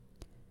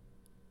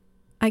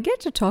I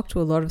get to talk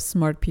to a lot of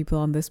smart people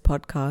on this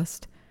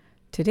podcast.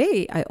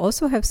 Today, I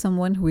also have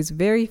someone who is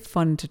very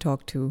fun to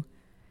talk to.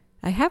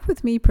 I have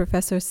with me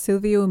Professor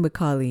Silvio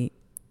Micali.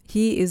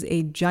 He is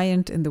a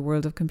giant in the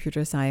world of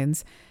computer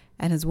science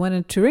and has won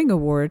a Turing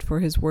Award for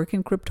his work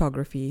in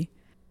cryptography.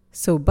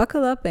 So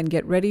buckle up and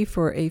get ready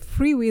for a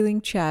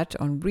freewheeling chat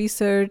on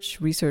research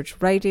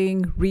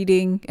writing,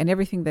 reading, and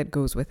everything that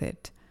goes with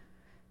it.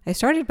 I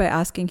started by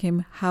asking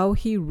him how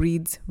he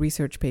reads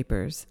research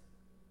papers.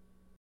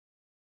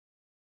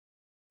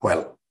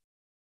 Well,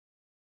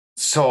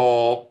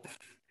 so,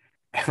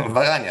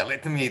 Varanya,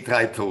 let me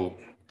try to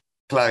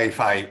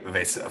clarify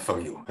this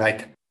for you,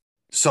 right?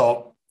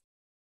 So,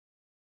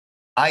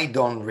 I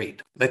don't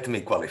read. Let me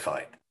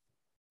qualify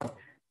it.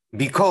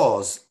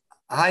 Because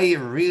I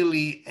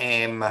really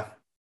am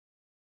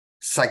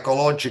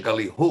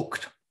psychologically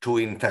hooked to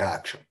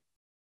interaction.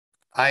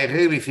 I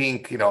really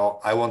think,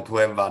 I want to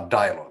have a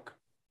dialogue.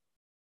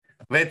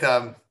 But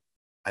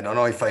I don't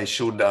know if I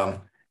should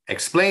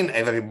explain.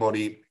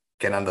 Everybody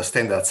can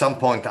understand that at some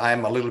point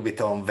I'm a little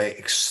bit on the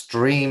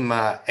extreme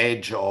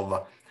edge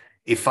of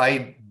if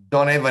I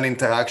don't have an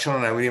interaction,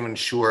 I'm not even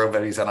sure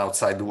there is an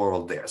outside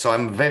world there. So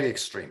I'm very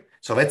extreme.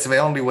 So that's the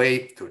only way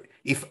to,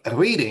 if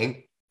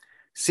reading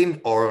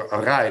or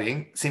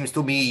writing seems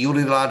to be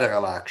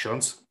unilateral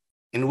actions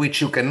in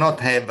which you cannot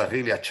have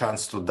really a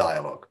chance to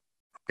dialogue.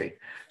 Okay.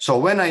 So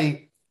when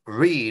I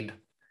read,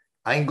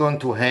 I'm going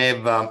to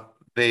have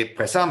the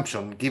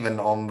presumption given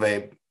on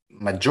the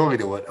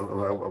majority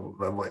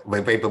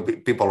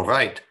of people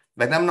write,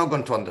 but I'm not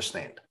going to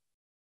understand.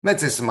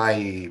 That is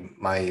my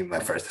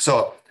first.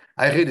 So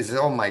I read this,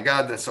 oh my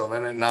God, so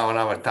now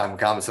our time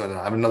comes, so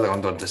I'm not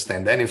going to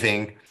understand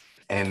anything,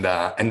 and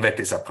that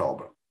is a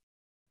problem.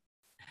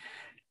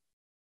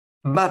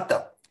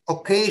 But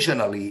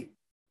occasionally,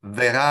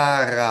 there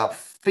are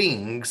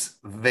things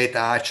that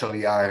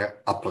actually are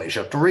a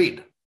pleasure to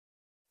read.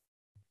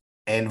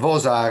 And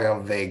those are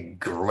the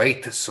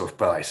great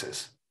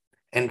surprises.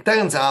 And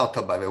turns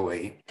out, by the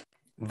way,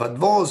 that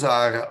those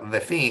are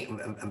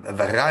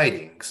the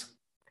writings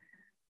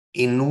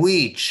in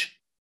which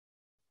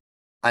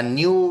a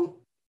new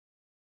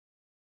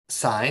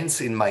science,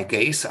 in my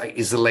case,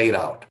 is laid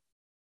out.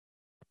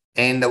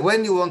 And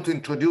when you want to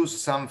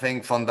introduce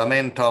something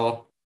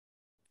fundamental,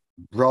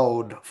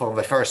 broad for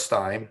the first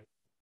time,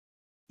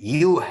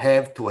 you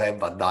have to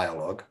have a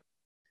dialogue.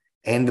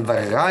 And the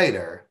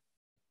writer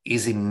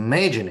is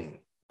imagining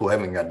to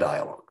having a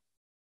dialogue.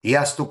 He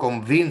has to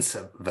convince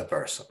the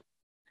person.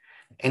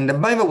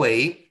 And by the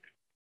way,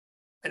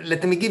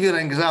 let me give you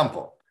an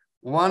example.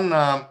 One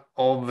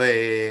of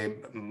the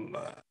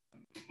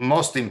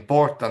most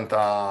important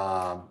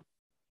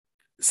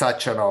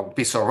such a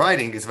piece of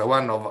writing is the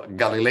one of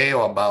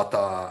Galileo about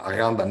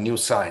around a new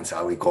science,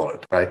 how we call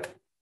it, right?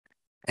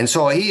 And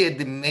so he had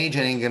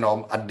imagining,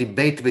 a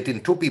debate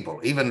between two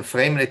people, even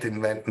framed it in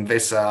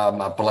this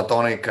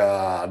Platonic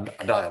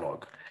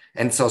dialogue.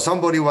 And so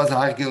somebody was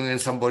arguing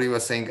and somebody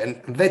was saying,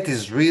 and that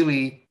is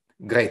really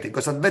great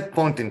because at that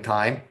point in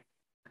time,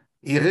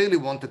 he really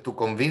wanted to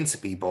convince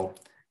people.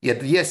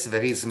 Yet, yes,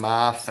 there is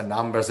math and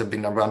numbers have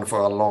been around for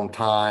a long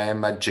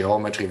time,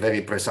 geometry,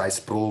 very precise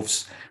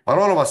proofs. But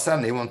all of a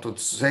sudden, he wanted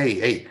to say,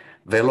 hey,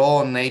 the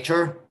law of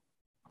nature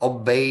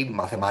obey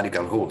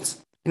mathematical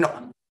rules. It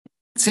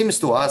seems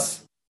to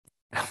us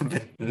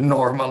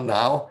normal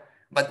now,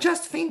 but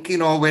just think,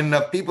 when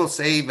people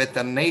say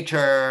that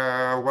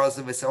nature was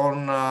its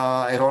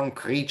own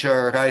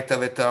creature, right?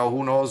 That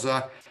who knows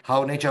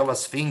how nature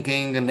was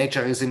thinking, and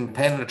nature is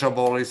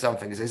impenetrable or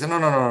something. They say,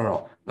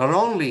 no. Not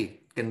only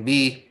can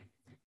be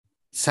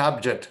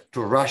subject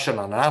to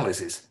rational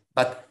analysis,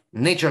 but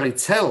nature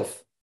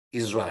itself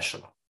is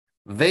rational.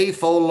 They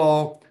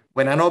follow,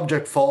 when an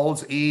object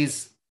falls,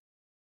 is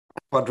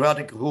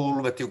quadratic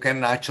rule that you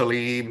can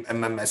actually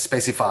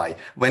specify.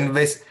 And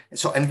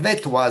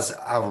that was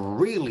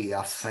really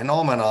a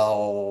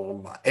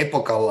phenomenal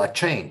epochal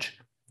change.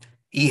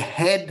 He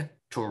had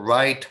to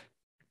write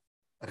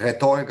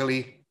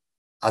rhetorically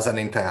as an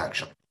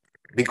interaction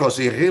because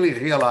he really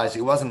realized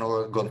he wasn't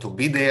going to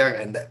be there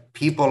and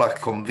people are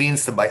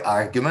convinced by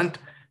argument,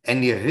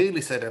 and he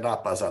really set it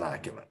up as an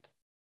argument.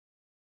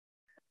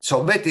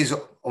 So that is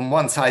on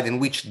one side in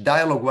which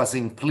dialogue was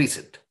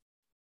implicit.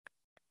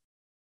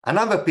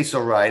 Another piece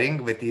of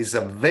writing that is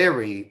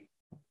very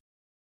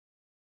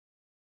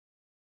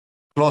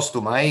close to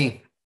my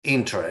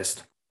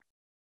interest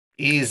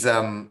is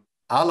Alan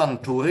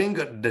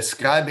Turing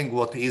describing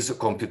what is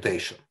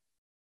computation.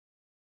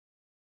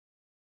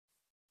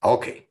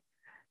 Okay,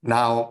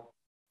 now,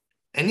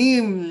 and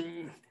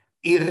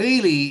he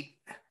really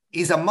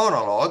is a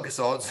monologue,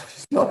 so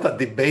it's not a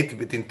debate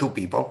between two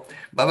people,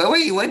 but the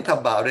way he went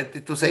about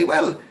it to say,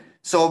 well,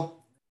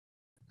 so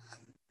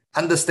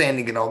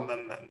understanding,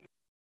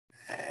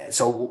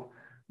 so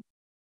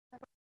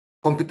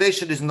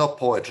computation is not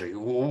poetry.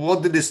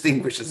 What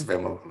distinguishes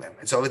them?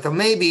 So it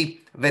may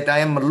be that I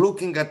am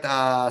looking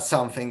at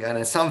something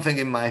and something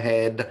in my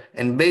head,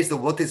 and based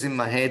on what is in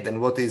my head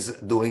and what is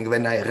doing,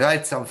 when I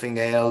write something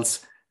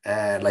else,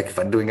 like if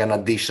I'm doing an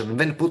addition,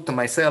 then put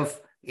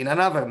myself in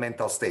another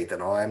mental state.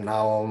 I'm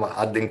now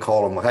adding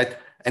column, right?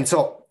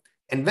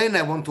 And then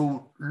I want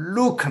to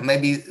look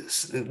maybe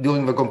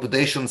during the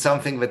computation,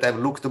 something that I've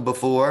looked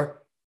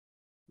before,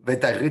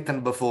 that I've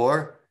written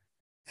before,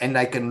 and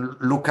I can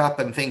look up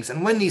and things.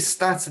 And when he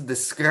starts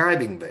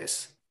describing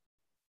this,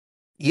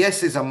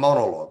 yes, it's a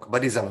monologue,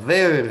 but it's a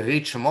very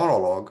rich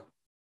monologue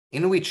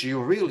in which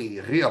you really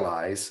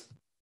realize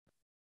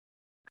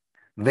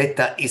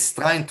that is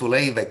trying to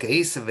lay the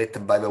case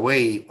that, by the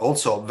way,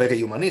 also very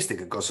humanistic,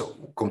 because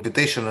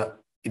computation,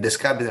 it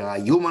describes a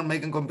human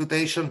making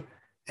computation,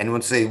 and you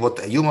want to say what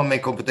a human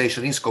made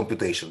computation is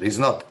computation. It's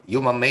not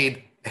human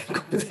made, and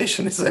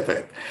computation is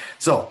separate.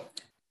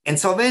 And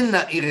so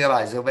then he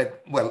realized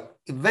that, well,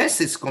 if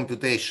this is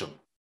computation,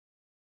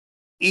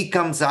 he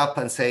comes up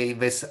and say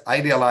this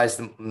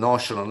idealized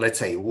notion, let's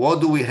say,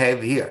 what do we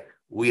have here?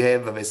 We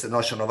have this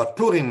notion of a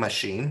Turing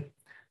machine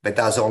that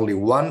has only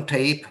one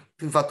tape,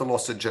 without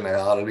loss of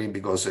generality,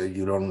 because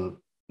you don't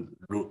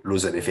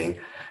lose anything.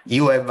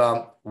 You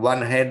have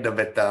one head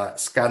that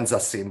scans a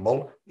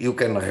symbol. You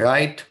can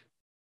write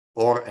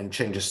and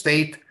change a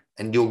state,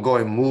 and you go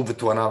and move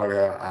to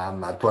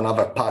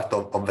another part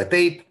of the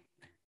tape.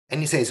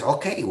 And he says,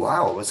 okay,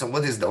 wow, so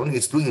what is doing?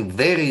 It's doing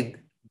very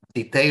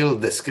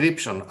detailed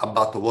description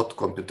about what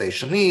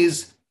computation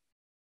is.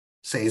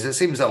 Says it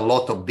seems a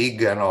lot of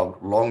big and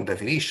long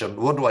definition.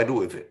 What do I do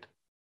with it?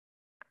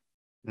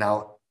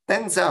 Now,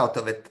 turns out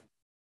that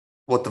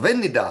what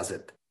Venni does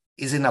it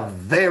is in a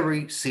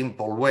very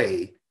simple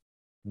way,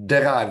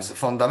 derives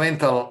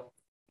fundamental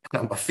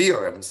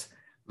theorems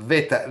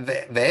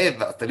that they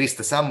have, at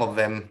least some of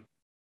them,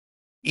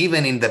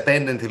 even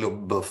independently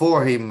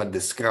before him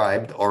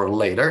described or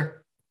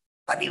later,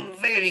 but in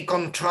very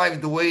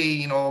contrived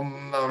way,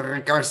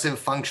 recursive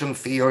function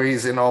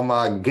theories,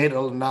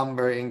 Gödel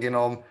numbering,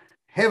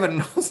 heaven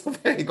knows,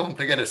 very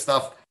complicated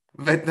stuff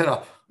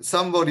that,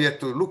 somebody had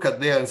to look at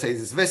there and say,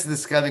 is this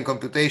describing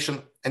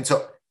computation? And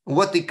so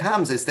what it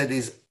comes is that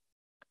is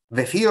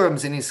the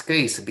theorems in his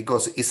case,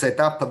 because he set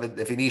up the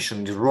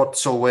definition, he wrote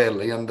so well,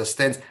 he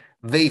understands,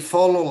 they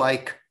follow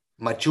like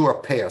mature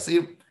pairs.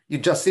 You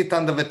just sit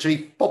under the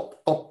tree,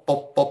 pop, pop,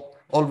 pop, pop,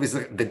 all these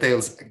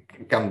details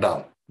come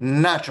down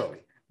naturally,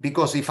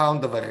 because he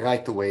found the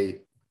right way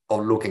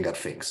of looking at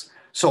things.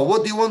 So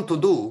what do you want to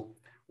do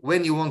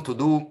when you want to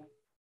do,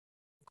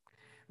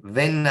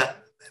 when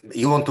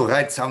you want to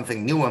write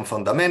something new and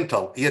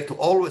fundamental? You have to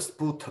always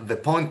put the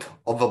point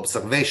of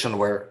observation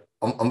where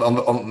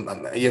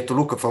you have to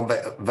look from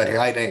the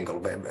right angle,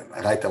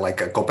 right,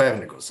 like a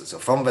Copernicus, so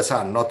from the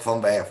sun, not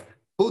from the earth.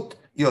 Put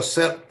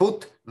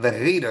the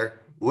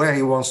reader where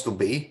he wants to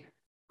be,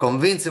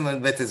 convince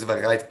him that is the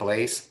right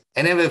place,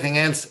 and everything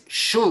else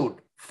should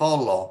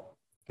follow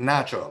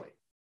naturally,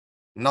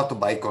 not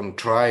by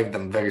contrived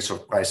and very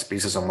surprise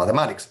pieces of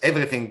mathematics.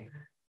 Everything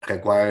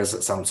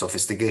requires some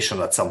sophistication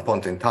at some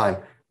point in time,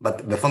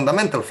 but the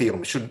fundamental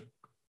theorem should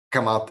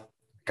come out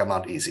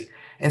easy.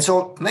 And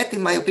so that,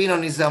 in my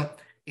opinion,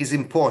 is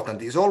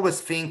important. Is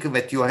always think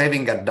that you are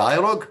having a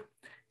dialogue,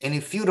 and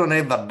if you don't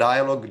have a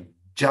dialogue,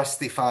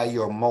 justify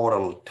your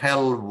model,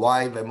 tell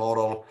why the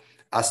model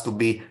has to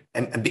be,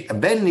 and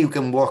then you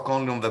can work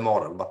only on the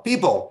model. But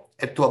people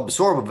have to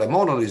absorb the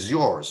model is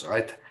yours,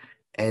 right?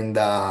 And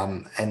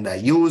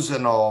use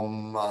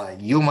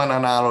human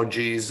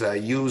analogies,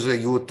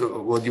 use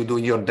what you do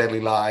in your daily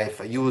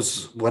life,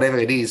 use whatever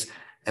it is,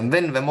 and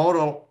then the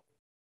model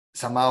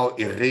somehow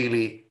you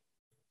really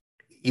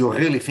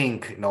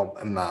think,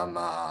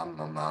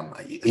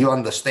 you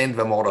understand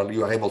the model,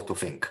 you are able to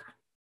think,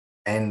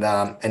 and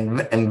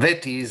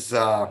that is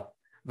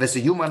this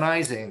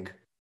humanizing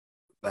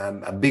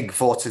big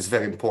thoughts is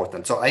very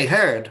important. So I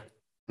heard,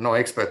 no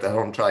expert, I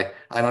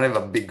don't have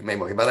a big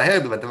memory, but I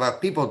heard that there are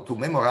people to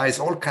memorize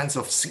all kinds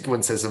of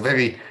sequences,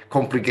 very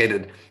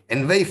complicated,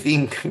 and they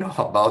think,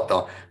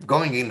 about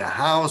going in a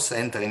house,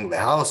 entering the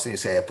house, and you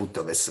say, I put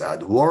this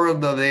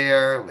word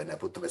there, then I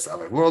put this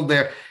other word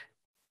there,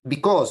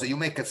 because you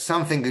make it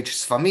something which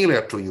is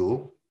familiar to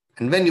you,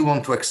 and then you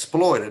want to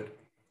exploit it,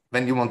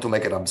 then you want to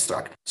make it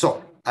abstract.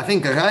 So I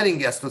think writing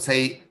has to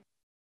say,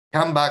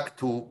 come back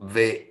to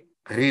the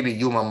really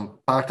human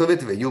part of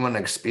it, the human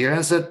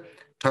experience it,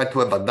 try to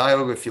have a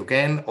dialogue if you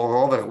can,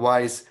 or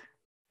otherwise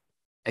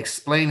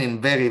explain in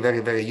very, very,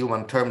 very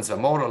human terms the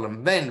model,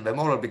 and then the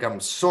model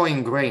becomes so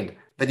ingrained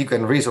that you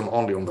can reason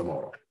only on the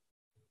model.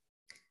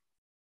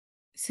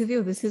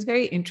 Silvio, this is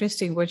very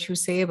interesting what you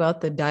say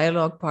about the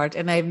dialogue part.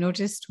 And I've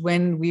noticed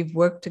when we've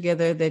worked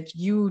together that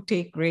you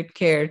take great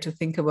care to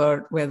think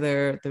about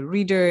whether the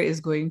reader is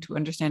going to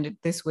understand it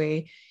this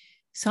way.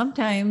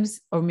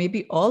 Sometimes, or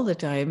maybe all the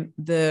time,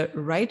 the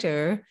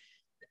writer,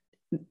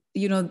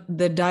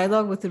 the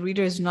dialogue with the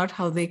reader is not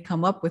how they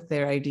come up with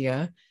their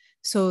idea.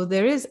 So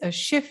there is a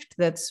shift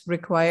that's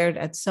required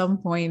at some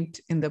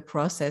point in the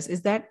process.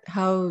 Is that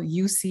how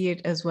you see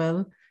it as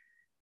well?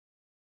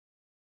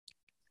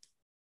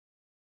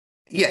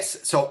 Yes.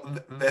 So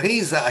there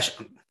is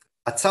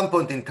at some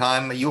point in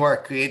time, you are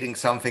creating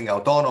something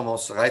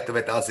autonomous, right,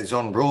 that has its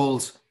own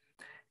rules.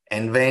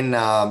 And then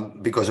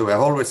because we are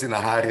always in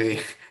a hurry,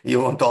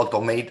 You want to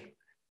automate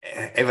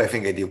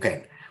everything that you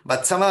can.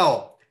 But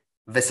somehow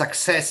the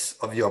success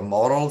of your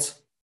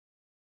models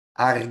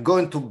are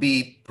going to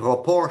be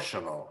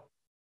proportional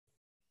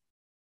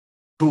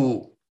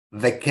to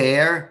the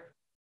care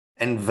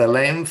and the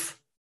length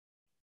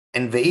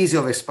and the ease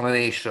of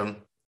explanation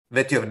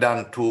that you have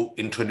done to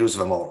introduce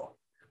the model.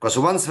 Because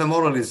once the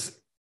model is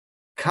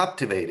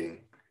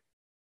captivating,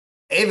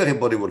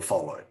 everybody will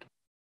follow it.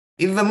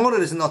 If the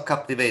model is not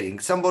captivating,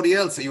 somebody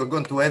else, you're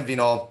going to have,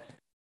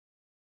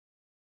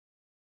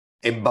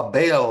 a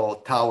Babel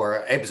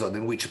Tower episode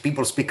in which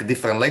people speak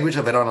different language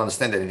and they don't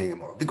understand anything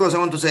anymore. Because I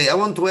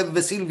want to have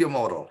the Silvio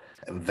model.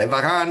 The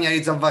Varania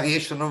is a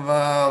variation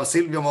of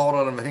Silvio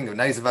model and everything.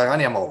 Now it's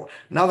Varania model.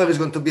 Now there is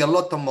going to be a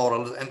lot of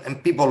models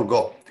and people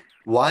go.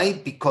 Why?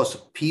 Because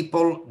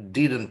people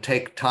didn't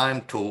take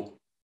time to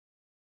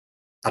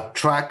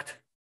attract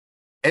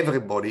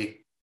everybody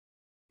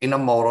in a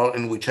model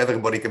in which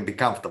everybody can be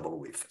comfortable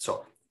with.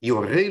 So you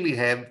really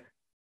have,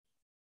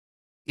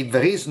 if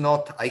there is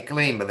not, I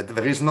claim that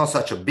there is not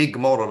such a big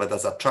model that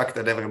has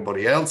attracted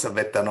everybody else,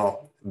 that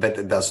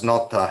does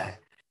not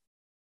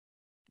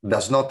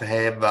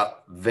have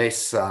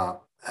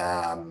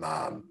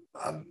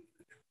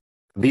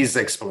these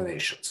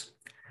explanations.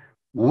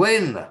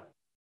 When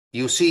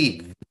you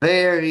see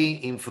very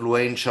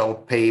influential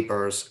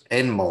papers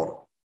and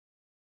model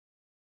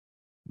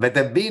that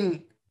have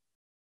been,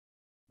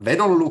 they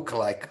don't look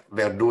like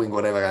they're doing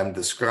whatever I'm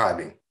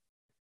describing.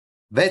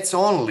 That's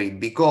only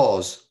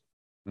because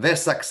their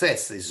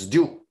success is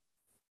due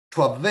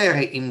to a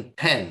very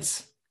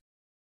intense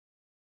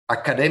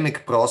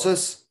academic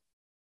process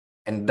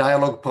and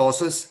dialogue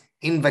process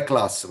in the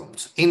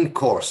classrooms, in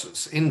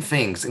courses, in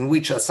things in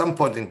which at some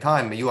point in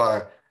time you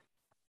are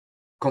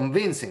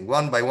convincing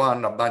one by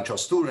one a bunch of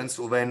students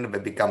who then they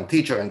become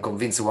teacher and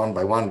convince one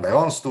by one their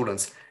own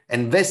students,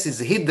 and this is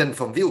hidden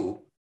from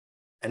view.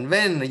 And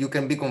then you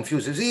can be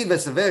confused. You see,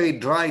 this very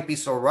dry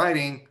piece of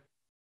writing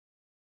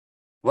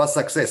was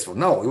successful.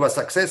 No, it was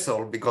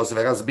successful because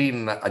there has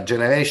been a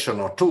generation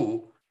or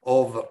two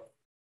of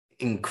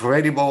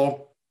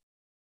incredible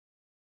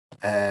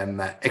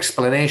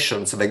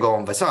explanations that go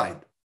on the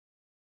side,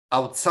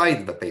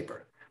 outside the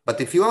paper.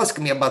 But if you ask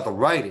me about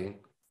writing,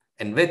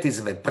 and that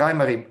is the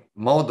primary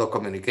mode of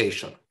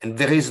communication, and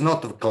there is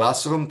not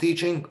classroom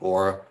teaching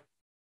or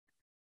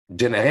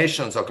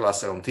generations of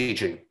classroom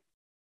teaching,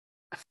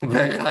 the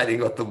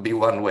writing ought to be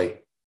one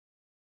way.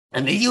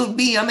 And it would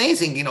be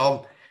amazing,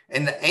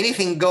 and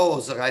anything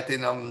goes, right?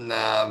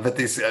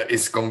 That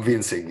is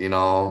convincing,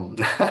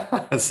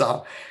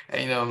 So,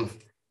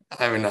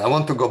 I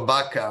want to go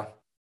back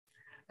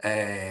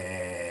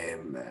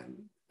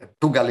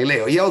to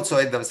Galileo. He also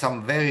had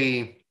some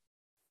very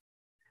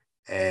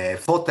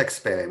thought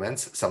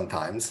experiments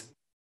sometimes.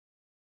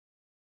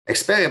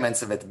 Experiments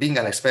that, being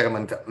an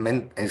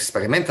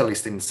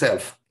experimentalist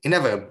himself, he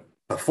never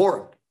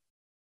performed,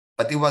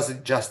 but he was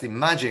just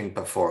imagining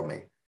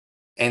performing.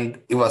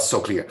 And it was so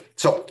clear.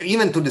 So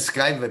even to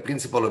describe the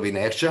principle of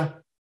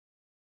inertia,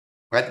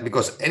 right?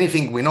 Because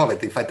anything we know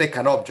that if I take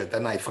an object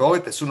and I throw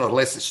it, sooner or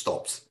less it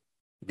stops.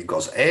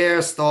 Because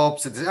air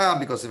stops,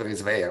 because there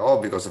is air,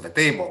 or because of a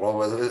table,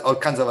 or all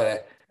kinds of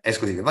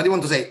excuses. But you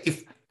want to say,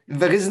 if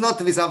there is not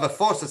these other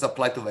forces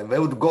applied to them, they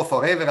would go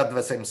forever at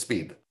the same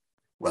speed.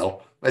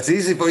 Well, that's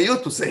easy for you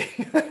to say.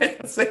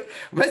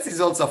 This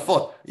is also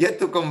thought. You have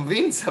to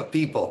convince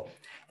people.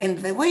 And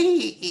the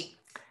way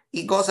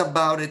he goes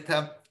about it,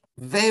 a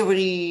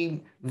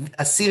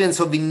series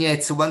of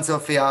vignettes, once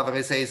of the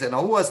other, says,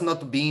 who has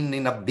not been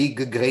in a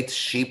big, great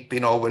ship,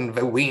 when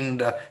the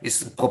wind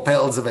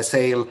propels the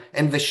sail,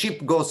 and the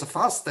ship goes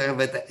faster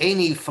than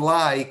any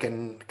fly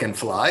can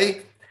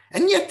fly,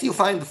 and yet you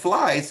find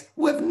flies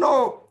who have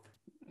no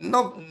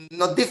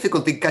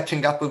difficulty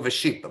catching up with the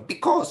ship,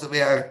 because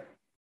they are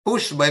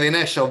pushed by the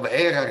inertia of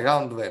air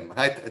around them,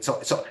 right?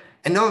 So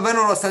and then when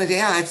all of a sudden,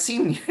 I've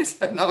seen,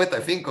 yes, now that I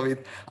think of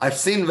it, I've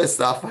seen this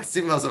stuff, I've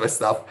seen most of the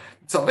stuff.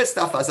 So this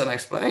stuff has an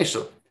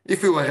explanation.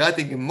 If we were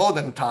writing in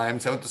modern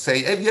times, I want to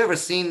say, have you ever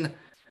seen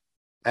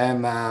a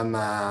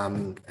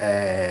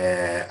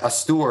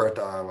steward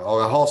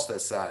or a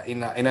hostess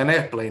in an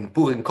airplane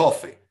pouring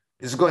coffee?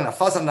 It's going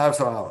 1,000 miles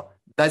an hour.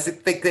 Does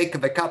it take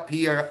the cup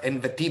here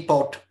and the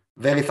teapot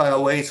very far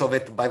away so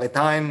that by the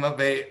time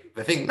they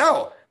think,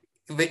 no,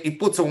 it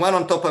puts one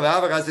on top of the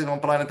other as in on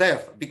planet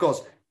Earth,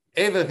 because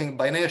everything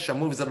by inertia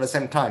moves at the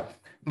same time.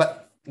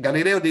 But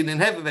Galileo didn't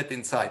have that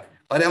insight.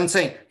 But I'm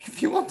saying,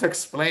 if you want to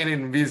explain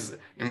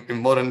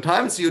in modern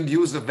times, you'd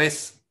use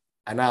this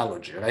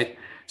analogy, right?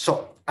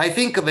 So I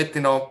think that,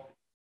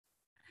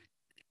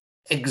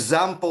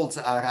 examples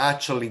are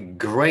actually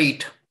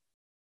great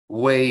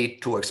way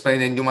to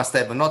explain, and you must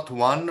have not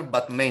one,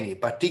 but many,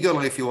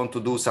 particularly if you want to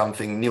do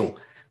something new.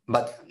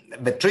 But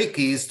the trick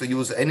is to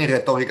use any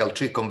rhetorical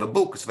trick on the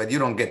book so that you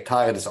don't get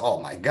tired and say, oh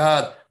my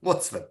God,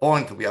 what's the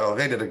point? We are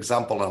already at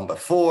example number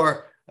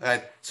 4,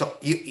 right? So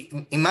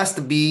it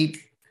must be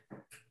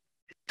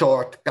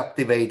short,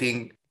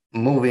 captivating,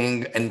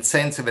 moving, and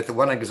sense that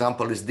one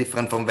example is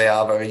different from the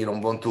other. You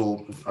don't want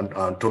to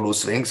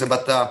lose things,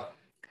 but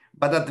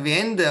But at the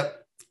end,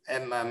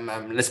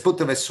 let's put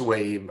it this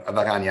way,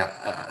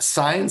 Varanya,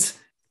 science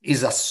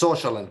is a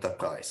social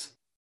enterprise.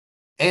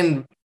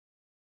 And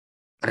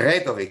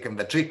rhetoric and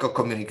the trick of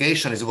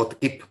communication is what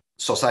keep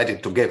society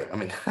together. I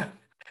mean,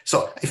 so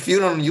if you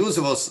don't use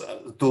those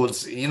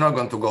tools, you're not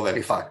going to go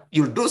very far.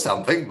 You'll do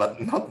something, but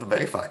not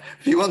very far.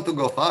 If you want to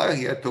go far,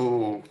 you have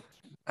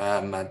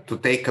to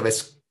take this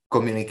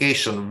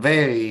communication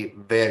very,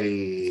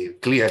 very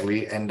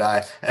clearly and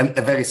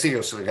very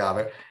seriously,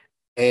 rather.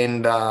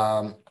 And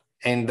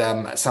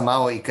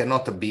somehow it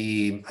cannot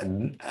be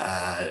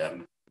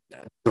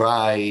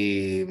dry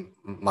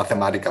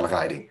mathematical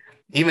writing.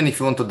 Even if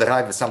you want to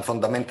derive some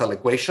fundamental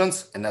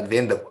equations, and at the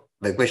end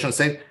the equation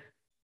says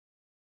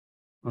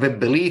the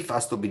belief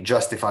has to be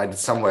justified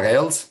somewhere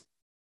else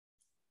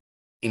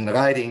in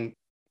writing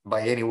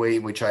by any way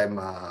which I'm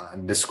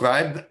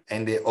described,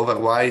 and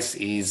otherwise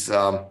is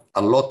a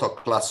lot of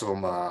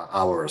classroom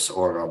hours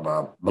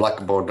or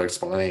blackboard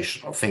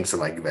explanation or things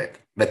like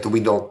that we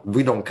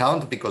don't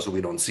count because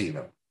we don't see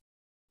them.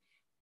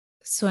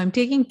 So I'm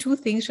taking two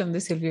things from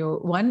this, Silvio.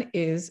 One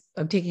is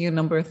I'm taking a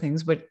number of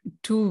things, but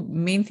two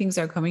main things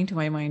are coming to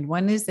my mind.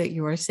 One is that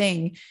you are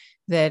saying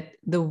that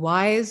the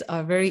whys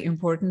are very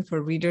important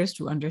for readers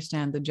to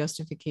understand the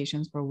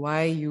justifications for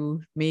why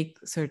you make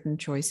certain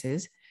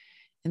choices.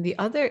 And the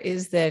other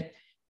is that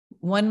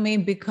one may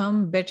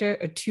become better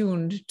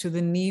attuned to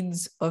the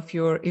needs of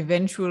your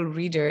eventual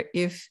reader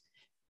if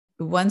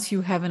once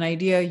you have an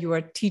idea, you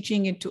are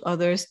teaching it to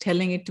others,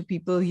 telling it to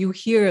people, you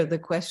hear the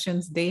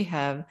questions they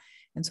have.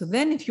 And so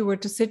then if you were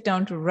to sit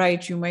down to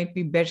write, you might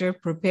be better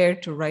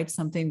prepared to write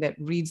something that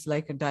reads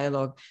like a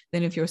dialogue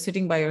than if you're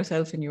sitting by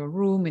yourself in your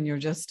room and you're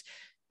just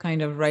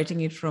kind of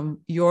writing it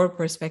from your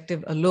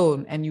perspective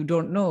alone, and you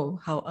don't know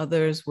how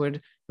others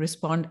would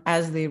respond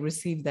as they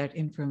receive that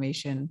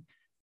information.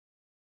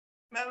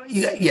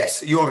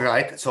 Yes, you're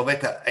right. So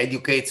that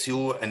educates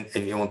you and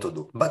you want to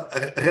do. But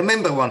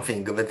remember one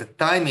thing, that the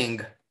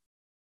timing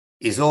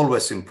is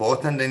always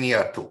important in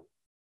year two.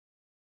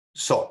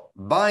 So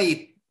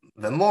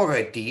the more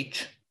I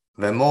teach,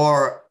 the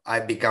more I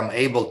become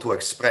able to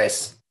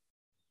express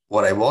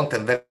what I want,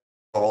 and then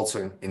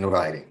also in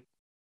writing.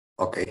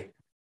 Okay.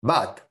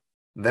 But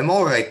the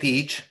more I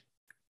teach,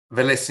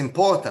 the less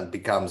important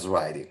becomes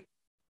writing.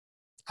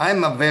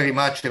 I'm a very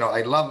much,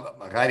 I love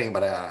writing,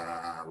 but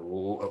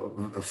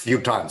a few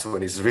times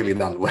when it's really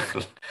done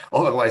well.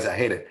 Otherwise, I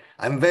hate it.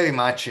 I'm very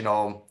much,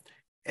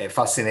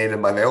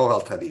 fascinated by the oral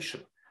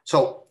tradition.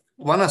 So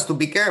one has to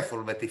be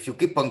careful that if you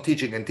keep on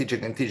teaching and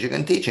teaching and teaching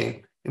and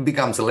teaching, it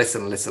becomes less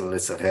and less and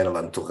less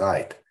relevant to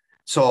write.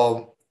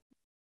 So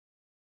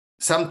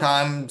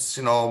sometimes,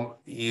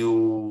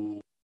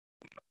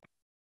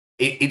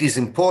 it is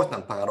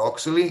important,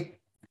 paradoxically,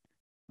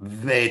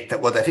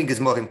 that what I think is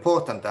more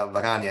important,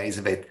 Varanya,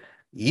 is that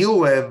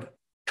you have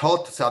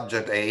taught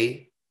subject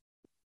A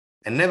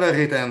and never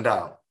written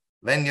down.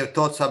 Then you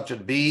taught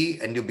subject B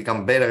and you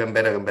become better and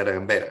better and better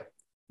and better.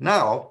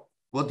 Now,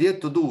 what you have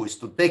to do is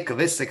to take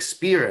this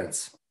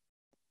experience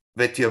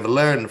that you have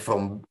learned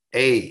from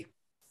A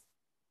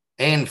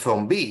and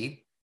from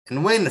B,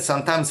 and when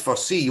sometimes for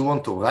C you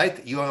want to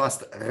write, you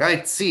must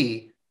write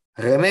C,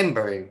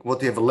 remembering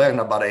what you have learned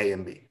about A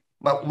and B.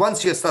 But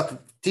once you start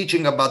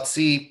teaching about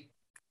C,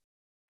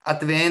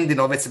 at the end,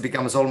 it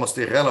becomes almost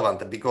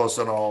irrelevant because,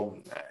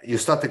 you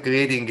start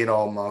creating,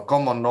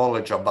 common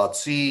knowledge about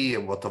C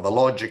and what the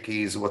logic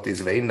is, what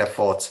is the inner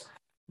thoughts.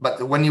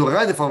 But when you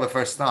write it for the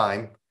first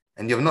time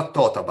and you've not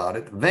thought about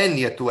it, then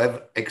you have to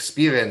have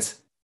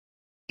experience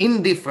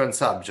in different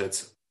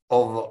subjects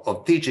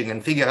of teaching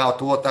and figure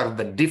out what are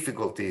the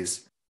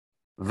difficulties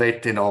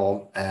that,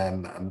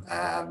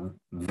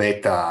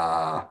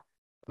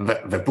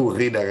 the poor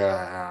reader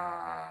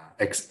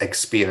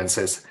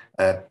experiences.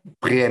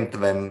 Preempt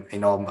them,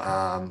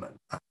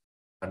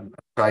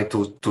 try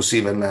to see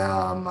them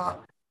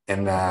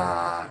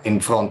in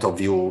front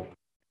of you,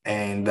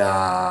 and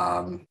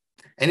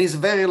it's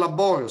very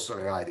laborious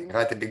writing,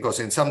 right? Because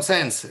in some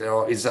sense,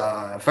 is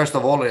first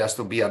of all, it has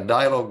to be a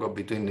dialogue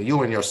between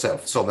you and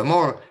yourself. So the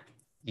more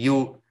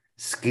you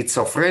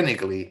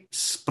schizophrenically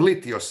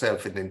split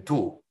yourself into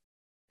two,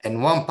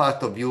 and one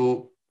part of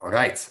you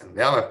writes and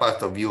the other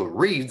part of you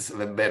reads,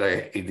 the better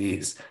it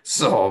is.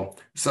 So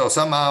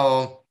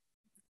somehow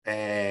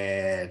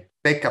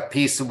take a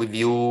piece with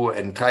you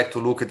and try to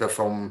look at it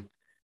from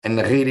and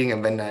reading,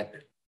 and then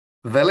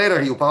the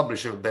later you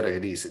publish, the better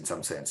it is in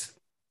some sense.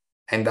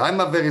 And I'm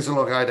a very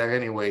slow writer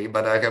anyway,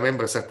 but I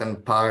remember certain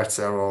parts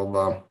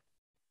of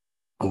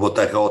what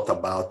I wrote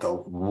about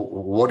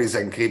what is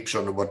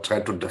encryption, what try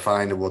to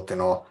define what the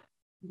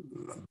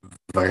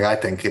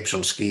right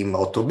encryption scheme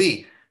ought to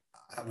be.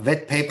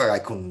 That paper I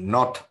could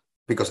not,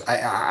 because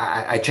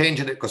I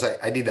changed it, because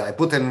I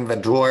put it in the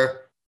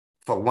drawer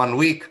for 1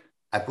 week.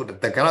 I put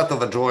it taken out of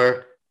the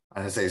drawer,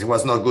 and I say it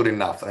was not good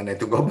enough. I need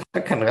to go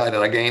back and write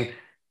it again.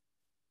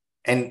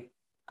 And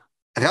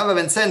rather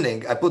than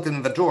sending, I put it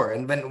in the drawer.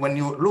 And when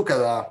you look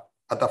at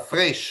a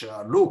fresh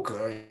look,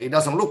 it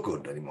doesn't look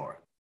good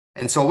anymore.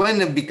 And so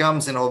when it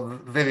becomes,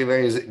 very,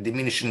 very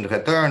diminishing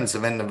returns,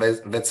 then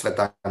that's the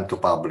time to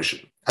publish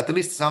it. At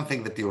least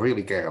something that you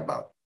really care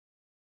about.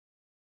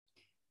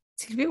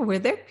 Silvio, were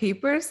there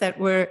papers that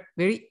were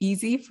very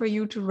easy for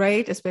you to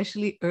write,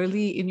 especially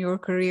early in your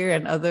career,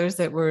 and others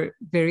that were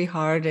very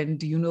hard? And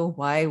do you know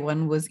why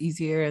one was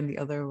easier and the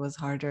other was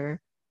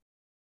harder?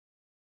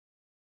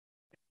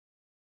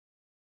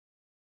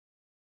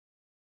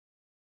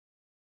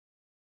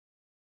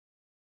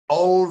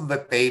 All the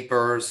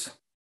papers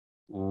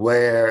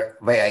where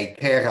I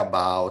care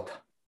about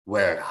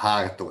were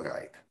hard to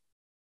write.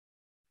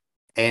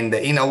 And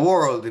in a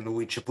world in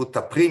which you put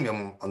a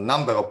premium on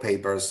number of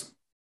papers,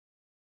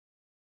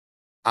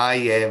 I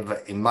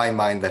have, in my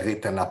mind,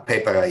 written a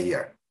paper a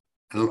year.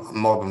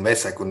 More than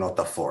this, I could not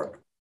afford.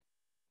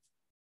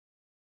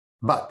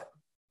 But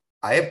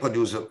I have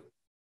produced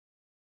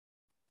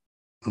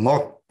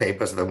more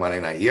papers than one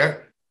in a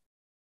year.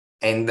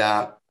 And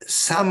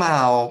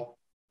somehow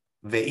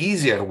the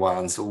easier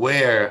ones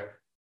were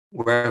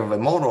where the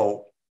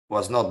model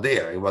was not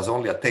there. It was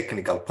only a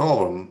technical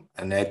problem,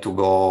 and I had to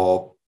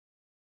go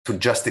to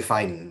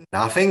justify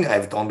nothing. I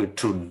had only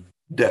to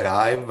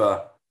derive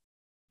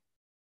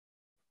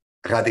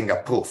writing a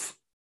proof.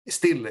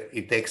 Still,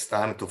 it takes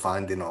time to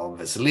find,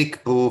 the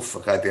slick proof,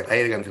 write it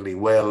elegantly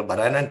well, but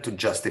I had to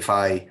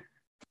justify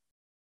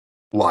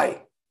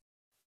why.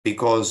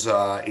 Because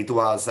it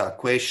was a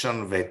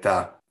question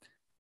that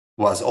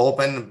was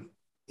open,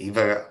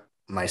 either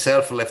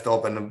myself left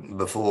open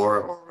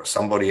before or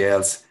somebody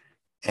else,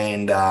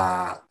 and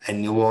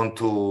you want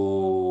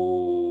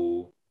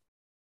to,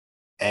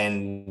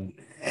 and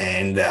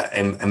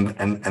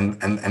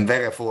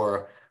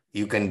therefore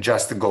you can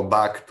just go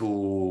back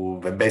to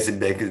the basic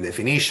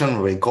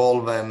definition,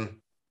 recall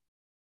them,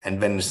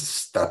 and then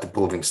start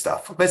proving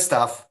stuff. That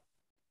stuff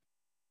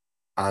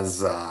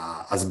has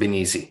been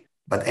easy.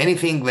 But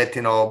anything that,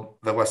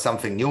 there was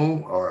something new,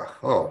 or,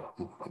 oh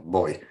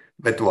boy,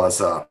 that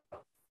was a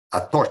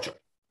torture.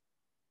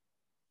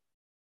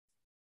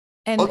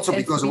 And Also,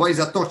 because why is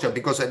a torture?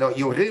 Because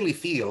you really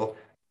feel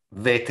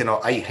that,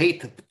 I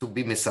hate to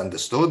be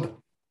misunderstood.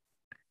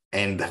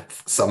 And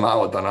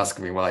somehow, don't ask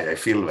me why, I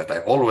feel that I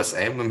always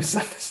am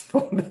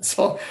misunderstood.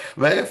 So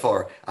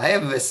therefore, I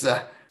have this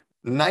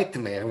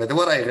nightmare that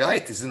what I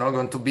write is not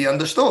going to be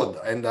understood.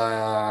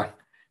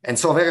 And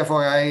so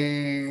therefore,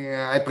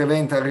 I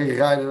prevent or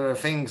rewrite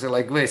things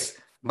like this.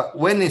 But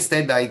when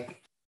instead I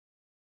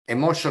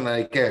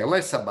emotionally care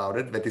less about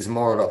it, that is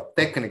more a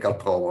technical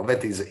problem,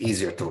 that is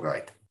easier to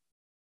write.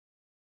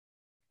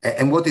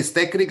 And what is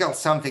technical?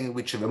 Something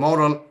which the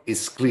model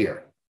is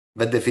clear.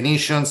 The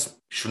definitions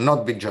should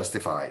not be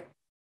justified.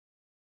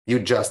 You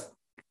just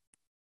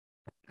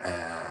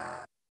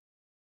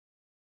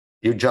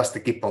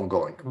keep on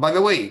going. By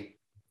the way,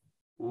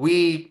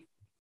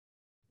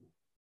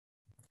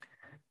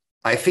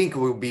 I think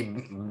we'll be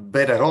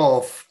better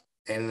off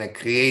in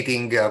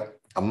creating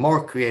a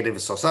more creative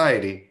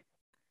society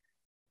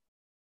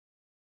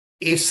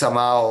if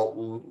somehow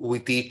we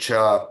teach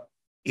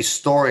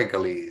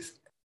historically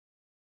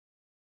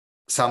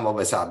some of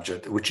the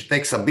subject, which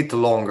takes a bit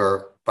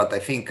longer, but I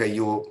think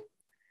you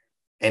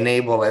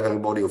enable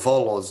everybody who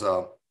follows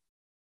the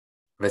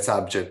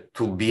subject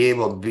to be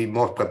able to be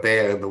more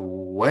prepared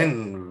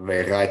when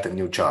they write a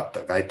new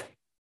chapter, right?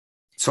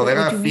 So there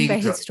what are do you mean by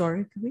things.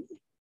 historically?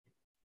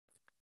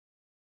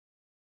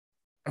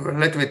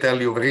 Let me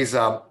tell you, there is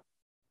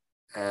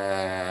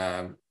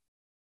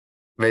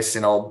this,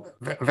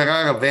 there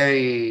are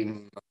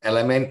very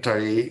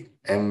elementary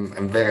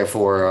and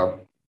therefore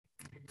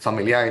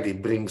familiarity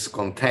brings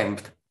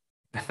contempt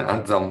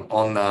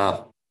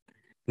on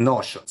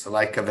notions,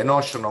 like the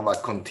notion of a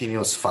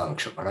continuous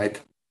function, right?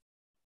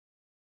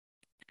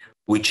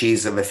 Which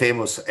is the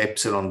famous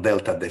epsilon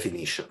delta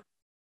definition.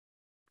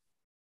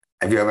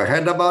 Have you ever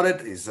heard about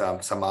it? Is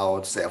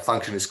somehow say a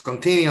function is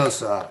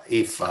continuous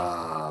if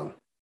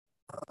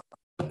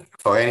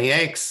for any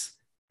x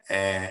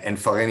and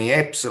for any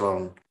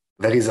epsilon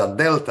there is a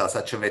delta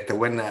such that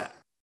when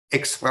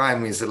x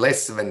prime is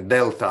less than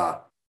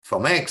delta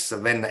from x,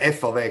 then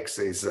f of x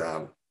is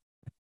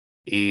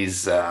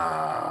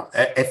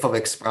f of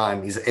x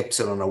prime is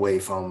epsilon away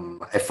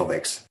from f of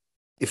x.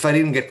 If I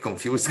didn't get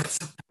confused,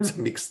 sometimes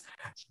I mix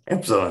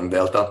epsilon and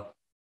delta.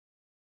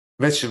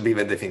 That should be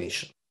the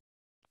definition.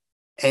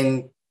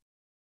 And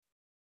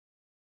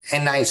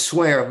I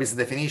swear this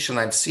definition,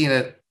 I've seen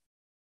it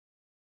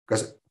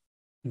because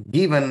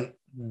given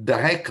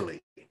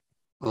directly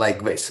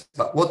like this.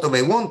 But what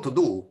they want to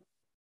do,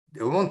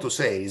 they want to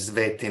say is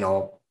that,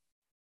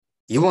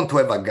 you want to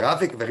have a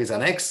graphic, there is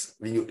an x,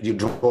 you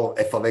draw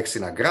f of x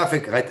in a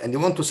graphic, right? And you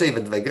want to say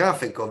that the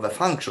graphic of the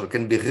function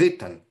can be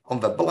written on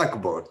the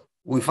blackboard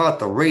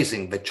without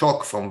erasing the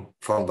chalk from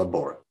the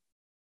board.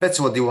 That's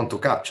what you want to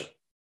capture.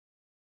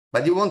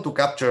 But you want to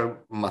capture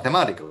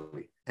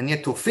mathematically, and you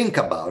have to think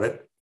about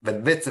it,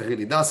 that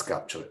really does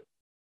capture it.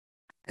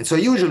 And so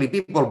usually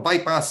people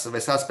bypass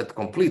this aspect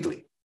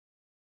completely.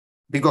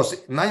 Because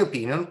in my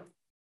opinion,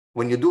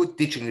 when you do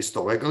teaching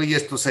historically, you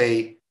have to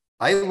say,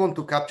 I want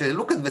to capture,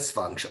 look at this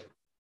function.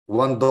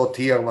 one dot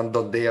here, one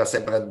dot there,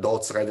 separate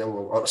dots, right,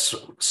 or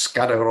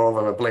scattered all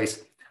over the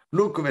place.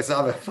 Look with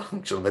other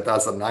function that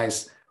has a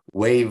nice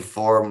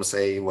waveform,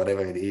 say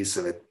whatever it is,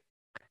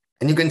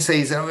 and you can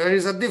say so there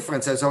is a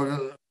difference.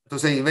 So to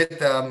say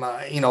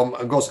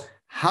that goes,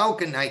 how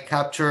can I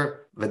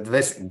capture that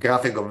this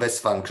graphic of this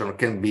function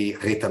can be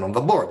written on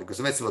the board, because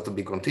that's what to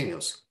be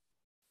continuous.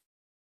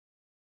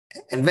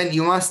 And then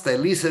you must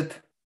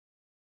elicit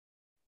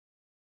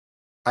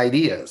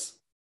ideas.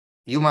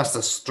 You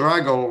must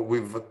struggle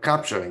with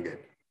capturing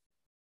it.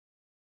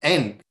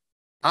 And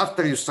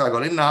after you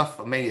struggle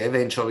enough, maybe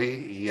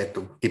eventually you have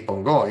to keep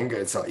on going.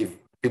 And so if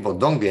people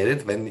don't get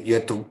it, then you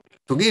have to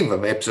give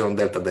an epsilon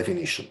delta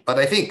definition. But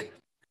I think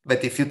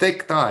that if you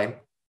take time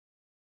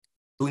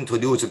to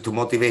introduce it, to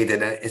motivate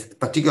it, and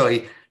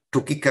particularly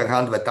to kick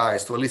around the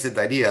tires, to elicit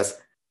ideas,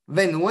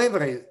 then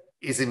whoever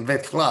is in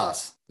that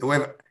class,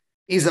 whoever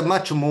is a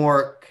much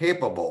more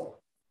capable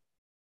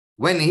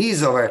when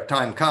his or her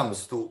time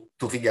comes to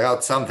figure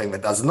out something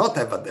that does not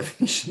have a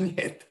definition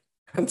yet,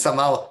 and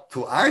somehow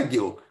to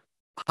argue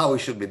how it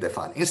should be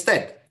defined.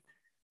 Instead,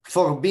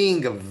 for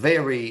being a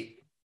very,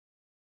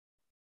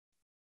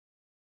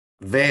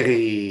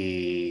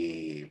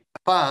 very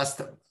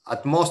fast,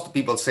 at most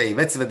people say,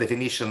 that's the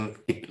definition,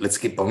 let's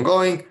keep on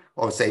going,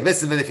 or say, that's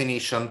the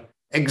definition,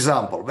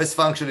 example, this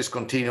function is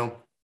continuum.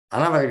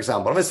 Another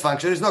example, this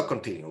function is not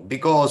continuum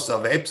because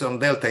of epsilon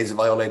delta is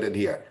violated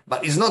here,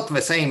 but it's not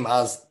the same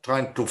as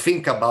trying to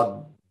think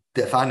about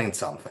defining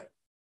something.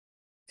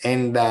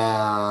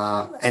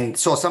 And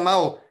so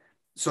somehow,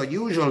 so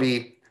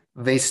usually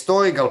the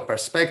historical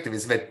perspective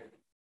is that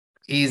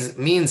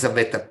means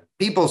that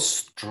people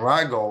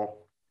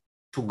struggle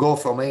to go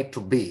from A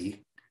to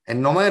B,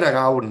 and no matter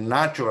how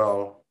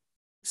natural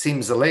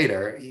seems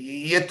later,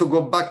 you have to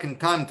go back in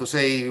time to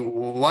say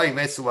why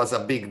this was a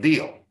big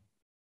deal.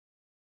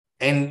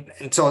 And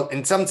so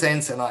in some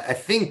sense, and I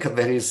think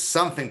there is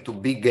something to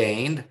be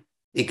gained.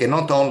 It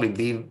cannot only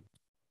be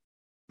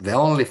the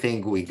only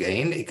thing we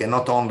gain. It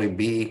cannot only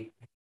be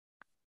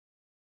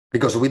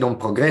because we don't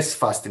progress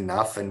fast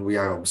enough and we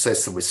are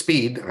obsessed with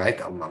speed, right?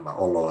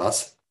 All of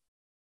us.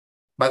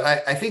 But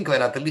I think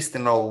that at least,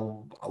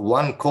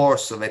 one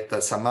course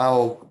that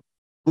somehow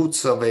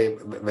puts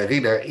the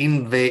reader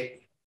in the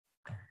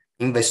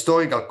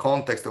historical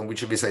context in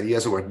which these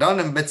ideas were done,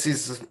 and that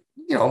is,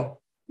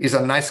 is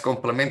a nice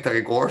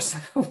complementary course.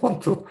 I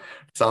want to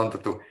sound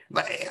to,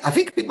 but I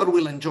think people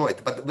will enjoy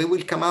it, but they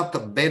will come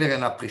out better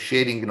and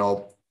appreciating,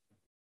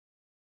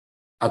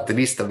 at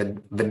least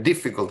the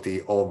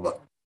difficulty of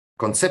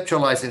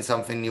conceptualizing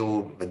something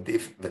new,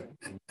 the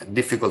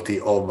difficulty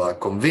of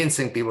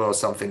convincing people of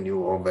something new,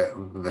 or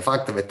the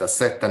fact that a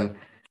certain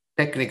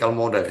technical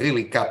model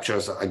really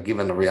captures a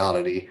given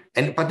reality,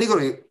 and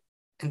particularly,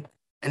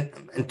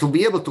 and to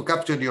be able to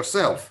capture it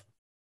yourself.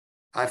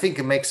 I think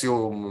it makes you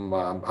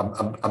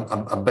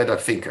a better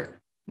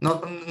thinker.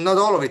 Not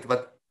all of it,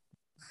 but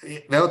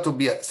there ought to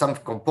be some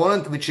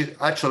component which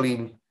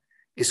actually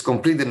is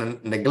completely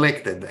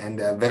neglected. And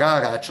there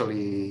are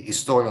actually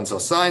historians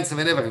of science,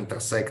 they never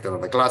intersect in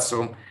the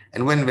classroom.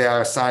 And when there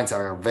are science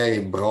are very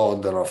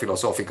broad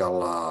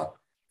philosophical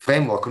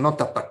framework,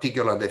 not a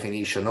particular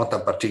definition, not a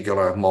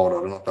particular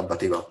model, not a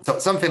particular. So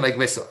something like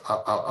this,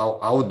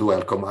 I would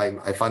welcome.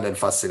 I find it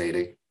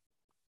fascinating.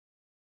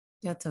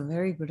 That's a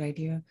very good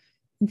idea.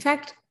 In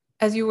fact,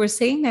 as you were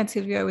saying that,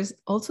 Silvio, I was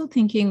also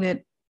thinking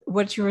that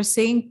what you were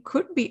saying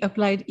could be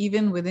applied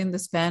even within the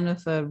span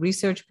of a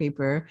research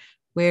paper,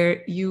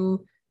 where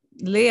you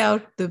lay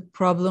out the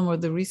problem or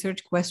the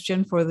research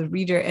question for the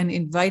reader and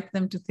invite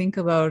them to think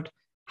about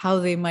how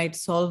they might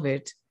solve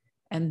it,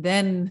 and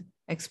then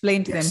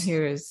explain to them,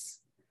 here is.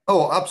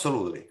 Oh,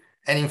 absolutely.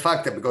 And in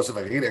fact, because of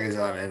a reader is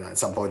at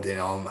some point,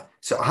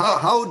 so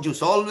how would you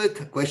solve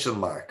it? Question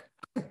mark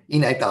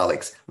in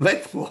italics.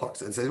 That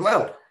works. And says,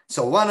 well,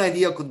 so one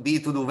idea could be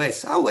to do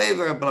this.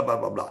 However, blah, blah,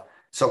 blah, blah.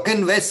 So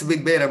can this be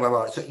better? Blah,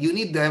 blah. So you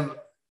need to have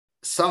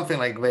something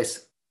like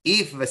this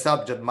if the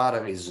subject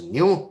matter is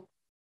new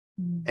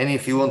and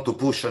if you want to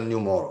push a new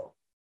model.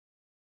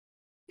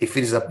 If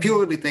it is a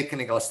purely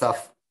technical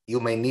stuff, you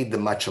may need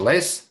much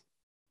less,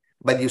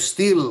 but you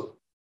still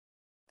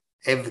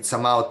have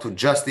somehow to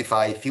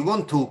justify. If you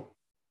want to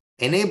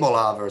enable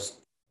others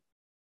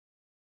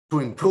to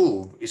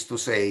improve, is to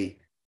say,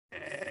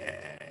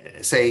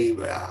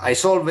 I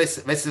solve this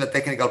is a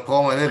technical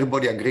problem,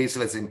 everybody agrees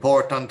that's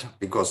important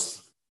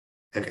because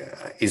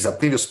it's a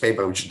previous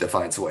paper which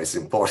defines why it's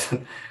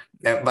important.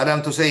 But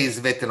I'm to say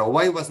is that,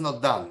 why it was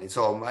not done.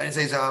 So I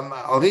say,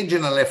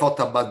 originally I thought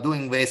about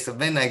doing this,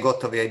 then I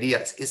got to the idea.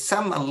 It's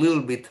some a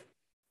little bit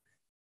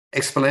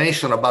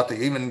explanation about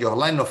even your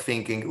line of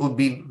thinking would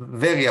be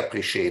very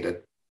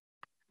appreciated.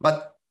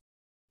 But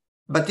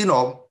not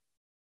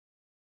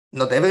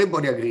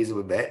everybody agrees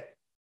with that.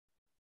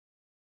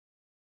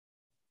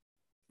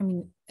 I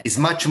mean, it's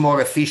much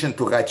more efficient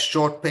to write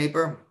short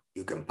paper.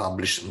 You can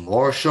publish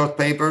more short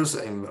papers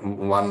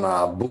in one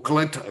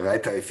booklet,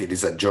 right? If it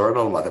is a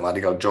journal,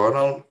 mathematical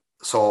journal.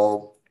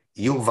 So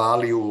you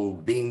value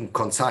being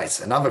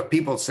concise. And other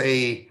people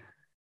say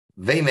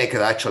they make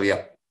it actually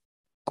a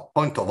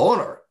point of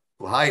honor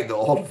to hide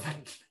all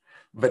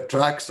the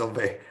tracks of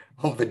the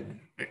of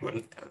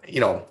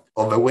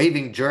the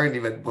waving journey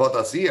that brought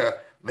us here.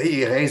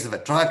 They erase the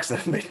tracks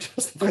and they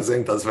just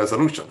present us the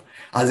solution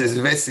as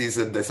if this is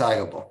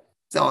desirable.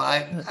 So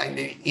I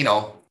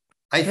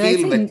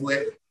feel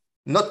that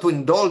not to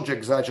indulge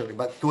exactly,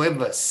 but to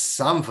have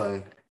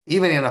something,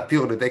 even in a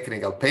purely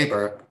technical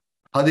paper.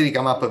 How did he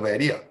come up with the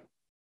idea?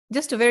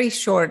 Just a very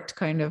short,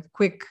 kind of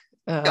quick.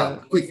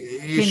 Quick.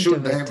 You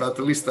should have at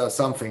least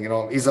something.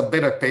 It's a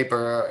better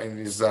paper and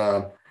is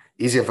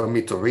easier for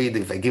me to read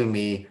if they give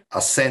me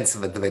a sense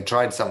that they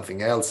tried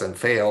something else and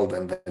failed,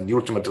 and then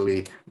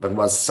ultimately there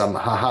was some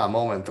haha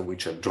moment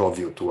which drove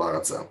you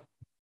towards them.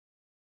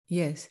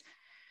 Yes.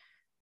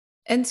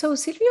 And so,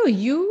 Silvio,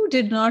 you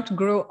did not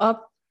grow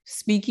up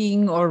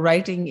speaking or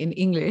writing in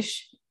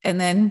English, and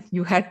then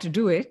you had to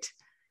do it.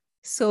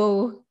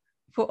 So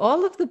for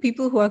all of the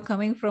people who are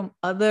coming from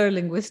other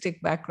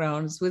linguistic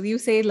backgrounds, will you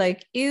say,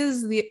 like,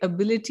 is the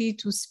ability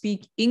to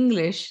speak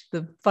English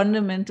the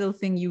fundamental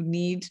thing you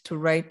need to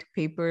write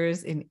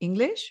papers in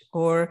English,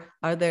 or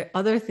are there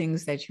other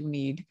things that you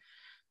need?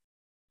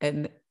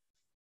 And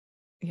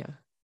yeah.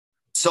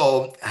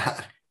 So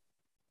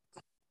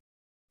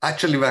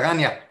actually,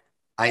 Varanya,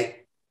 I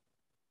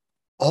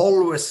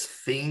always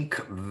think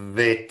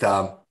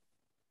that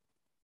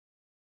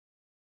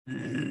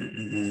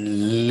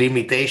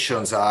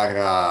limitations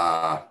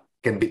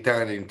can be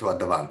turned into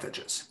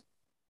advantages.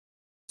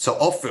 So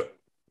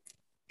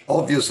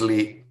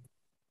obviously,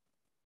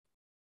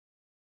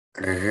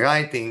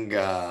 writing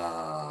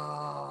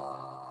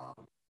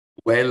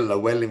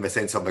well in the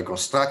sense of the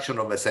construction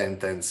of a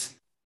sentence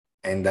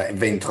and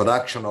the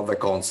introduction of the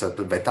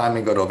concept, the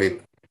timing of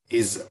it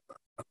is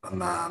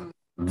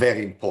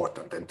very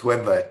important. And to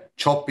have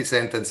choppy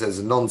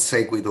sentences, non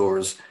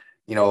sequiturs,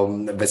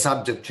 the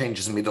subject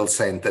changes middle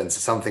sentence,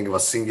 something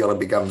was singular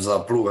becomes a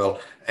plural,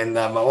 and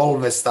all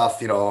the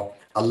stuff,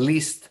 a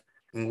list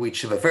in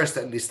which the first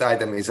list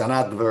item is an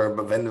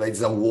adverb, then there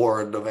is a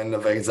word, then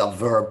there is a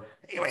verb.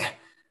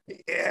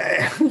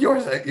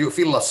 You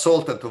feel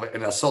assaulted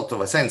an assault to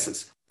the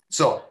senses.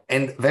 So,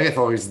 and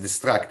therefore is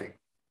distracting.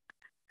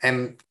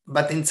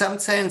 But in some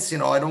sense,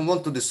 I don't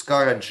want to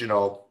discourage,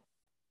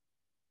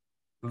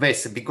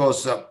 this,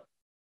 because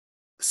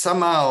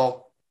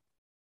somehow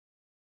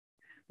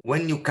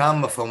when you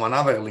come from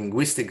another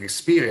linguistic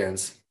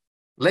experience,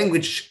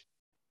 language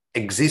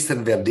exists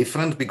and they're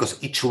different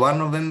because each one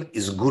of them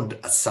is good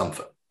at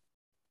something.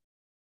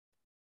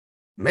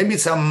 Maybe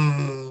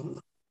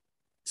some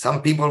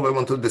people will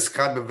want to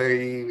describe a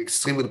very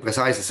extremely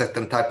precise a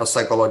certain type of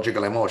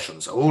psychological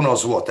emotions. Who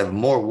knows what? Have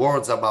more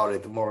words about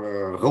it,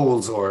 more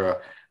rules,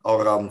 or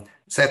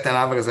certain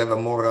others have a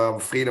more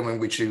freedom in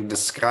which you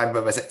describe.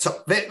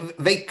 So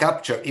they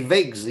capture, if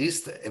they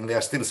exist and they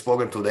are still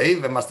spoken today,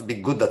 they must be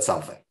good at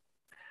something.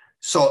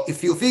 So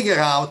if you figure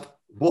out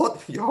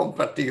what your own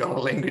particular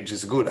language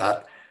is good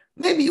at,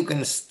 maybe you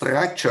can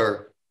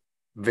structure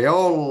the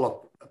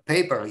whole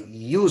paper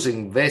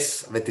using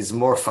this that is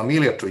more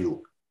familiar to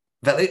you.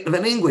 The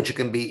language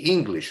can be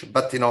English,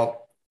 but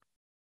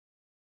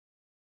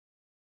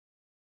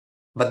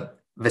but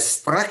the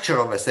structure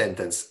of a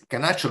sentence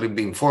can actually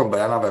be informed by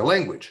another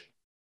language.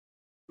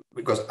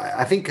 Because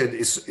I think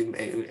it's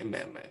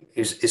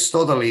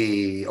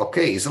totally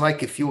okay. It's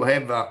like if you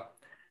have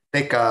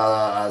take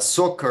a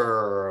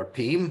soccer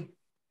team,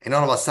 and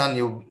all of a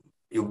sudden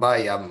you buy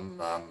a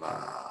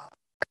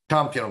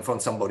champion from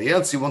somebody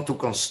else. You want to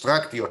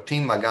construct your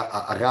team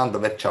around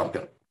that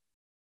champion.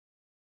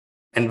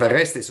 And the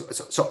rest is,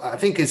 so I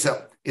think is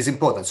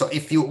important. So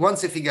if you,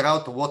 once you figure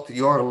out what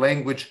your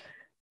language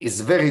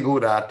is very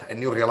good at,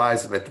 and you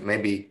realize that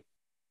maybe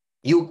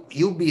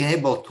you'll be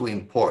able to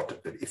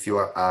import it if you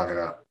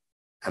are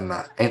and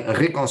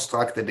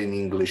reconstruct it in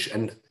English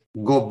and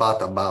go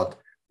about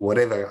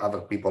whatever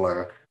other people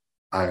are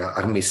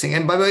missing.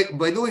 And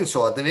by doing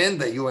so, at the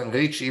end, you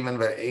enrich even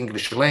the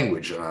English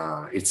language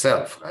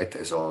itself, right?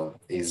 So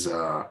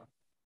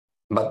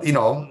but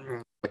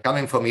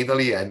coming from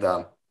Italy, I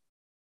had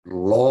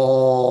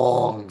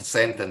long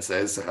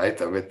sentences, right?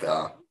 With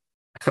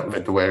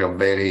that were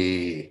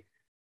very.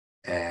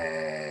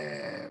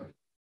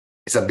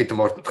 It's a bit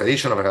more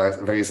traditional.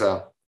 There is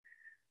a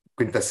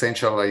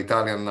quintessential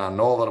Italian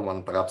novel,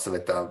 one perhaps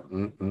that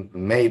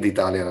made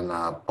Italian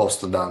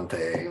post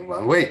Dante in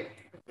one way.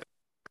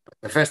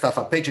 The first half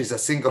a page is a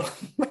single.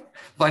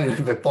 Finally,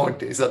 the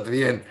point is at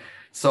the end.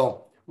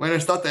 So when I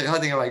started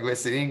writing like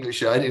this in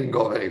English, I didn't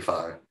go very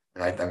far.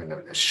 Right? I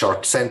mean,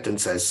 short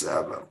sentences,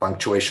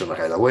 punctuation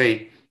right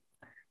away.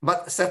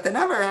 But certain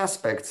other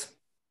aspects,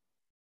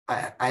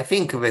 I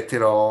think that,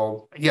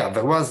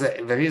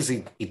 there is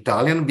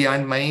Italian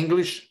behind my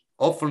English,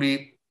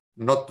 hopefully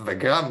not the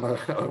grammar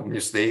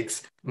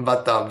mistakes,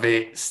 but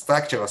the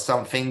structure of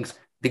some things.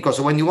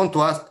 Because when you want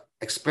to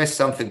express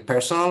something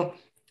personal,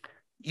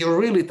 you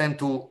really tend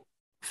to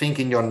think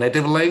in your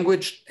native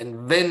language,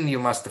 and then you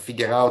must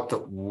figure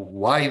out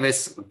why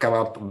this come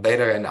up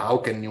better and how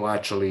can you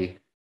actually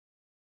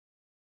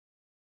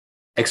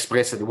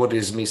express it, what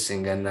is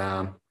missing.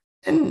 And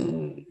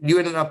And you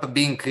end up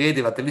being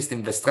creative, at least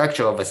in the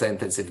structure of a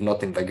sentence, if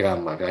not in the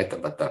grammar, right?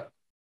 But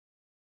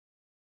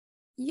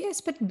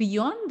yes, but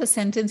beyond the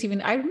sentence,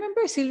 even I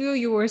remember, Silvio,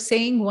 you were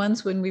saying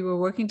once when we were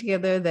working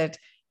together that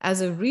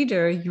as a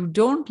reader, you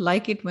don't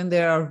like it when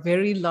there are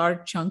very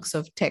large chunks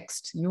of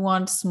text. You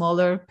want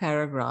smaller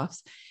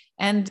paragraphs.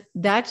 And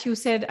that you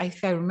said,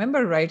 if I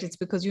remember right, it's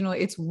because,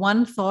 it's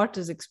one thought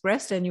is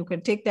expressed and you can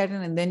take that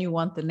in and then you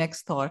want the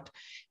next thought.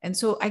 And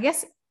so I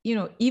guess,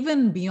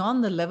 even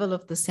beyond the level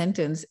of the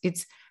sentence,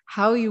 it's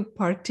how you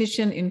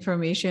partition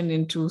information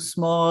into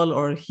small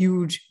or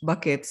huge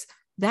buckets.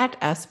 That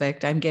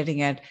aspect I'm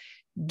getting at.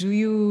 Do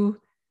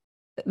you,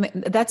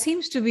 that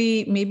seems to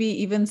be maybe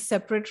even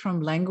separate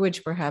from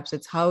language, perhaps.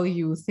 It's how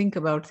you think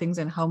about things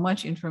and how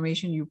much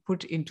information you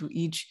put into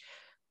each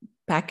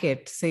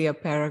packet, say a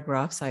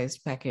paragraph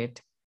sized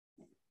packet.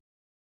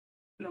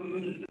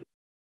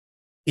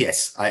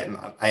 yes,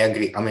 I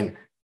agree. I mean,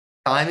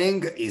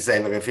 timing is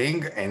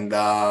everything, and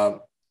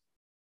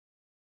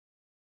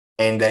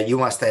you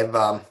must have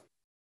a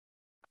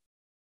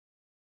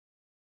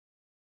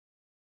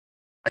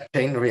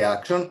chain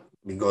reaction,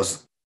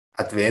 because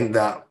at the end,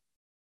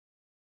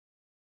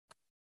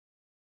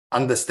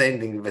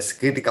 understanding this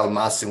critical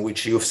mass in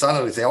which you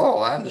suddenly say, oh,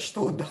 I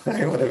understood,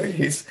 whatever it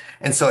is.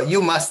 And so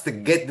you must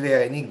get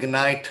there and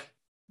ignite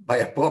by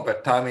a proper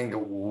timing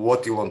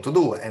what you want to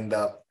do. And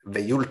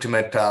the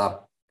ultimate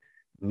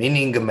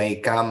meaning may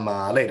come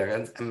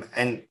later.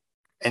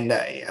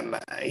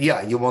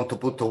 Yeah, you want to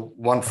put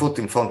one foot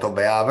in front of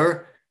the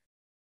other,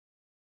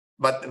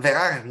 but there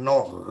are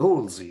no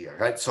rules here,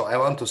 right? So I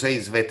want to say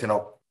is that,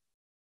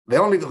 the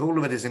only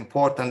rule that is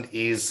important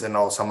is,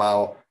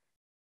 somehow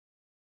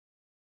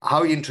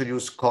how you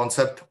introduce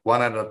concept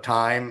one at a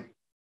time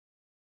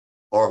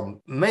or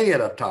many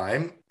at a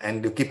time,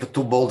 and you keep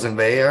two balls in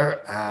the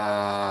air.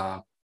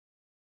 I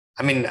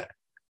mean,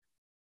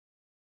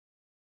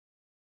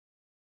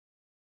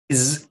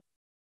 is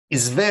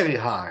very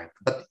hard,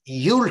 but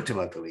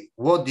ultimately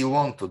what you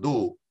want to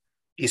do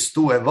is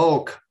to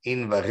evoke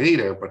in the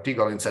reader,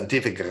 particularly in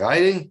scientific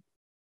writing,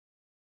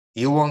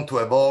 you want to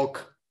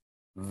evoke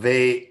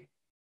the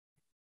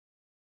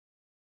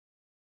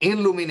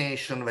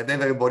illumination that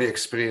everybody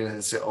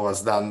experiences or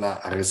has done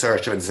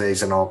research and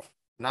says,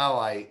 now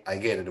I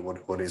get it,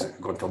 what is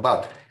it going to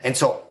about. And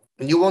so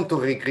you want to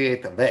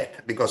recreate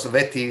that, because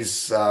that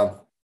is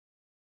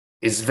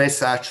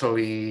this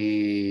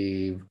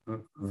actually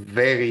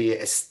very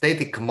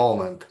aesthetic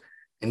moment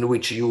in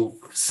which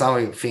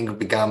something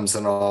becomes,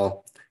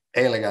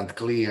 elegant,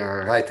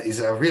 clear, right?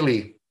 Is a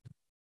really,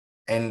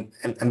 and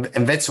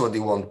that's what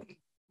you want,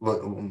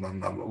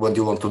 what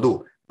you want to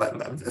do.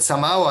 But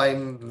somehow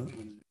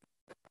I'm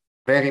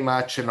very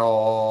much,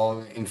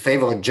 in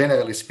favor,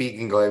 generally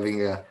speaking, of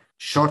having a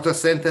shorter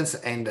sentence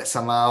and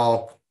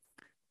somehow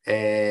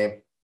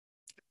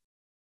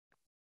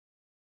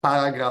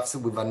paragraphs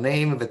with a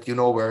name that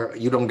where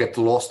you don't get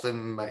lost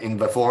in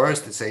the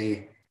forest,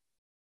 say,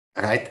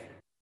 right?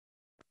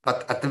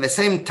 But at the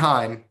same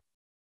time,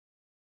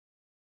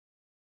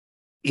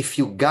 if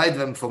you guide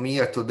them from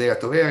here to there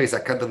is a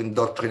kind of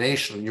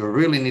indoctrination. You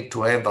really need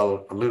to have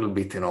a little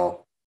bit,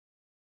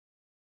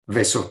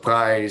 the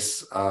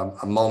surprise,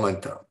 a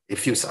moment,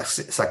 if you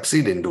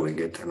succeed in doing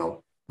it,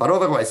 But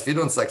otherwise, if you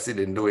don't succeed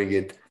in doing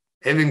it,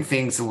 having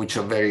things which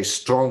are very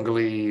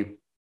strongly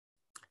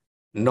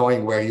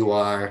knowing where you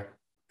are.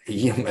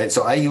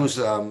 So I use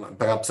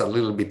perhaps a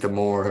little bit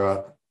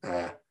more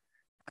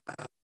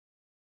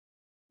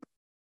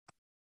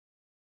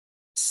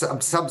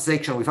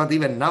subsection without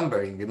even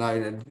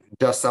numbering,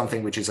 just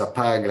something which is a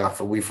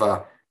paragraph with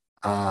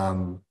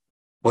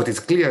what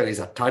is clear is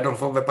a title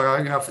for the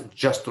paragraph,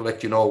 just to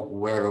let you know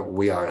where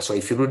we are. So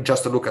if you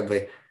just look at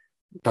the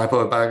type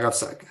of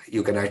paragraphs,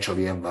 you can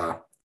actually have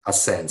a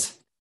sense.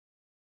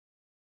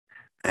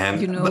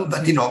 But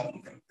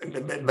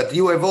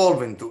you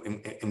evolve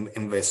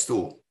in this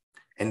too.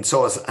 And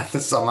so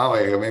somehow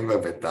I remember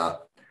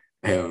that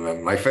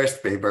my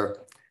first paper,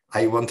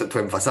 I wanted to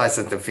emphasize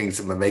certain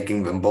things,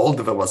 making them bold.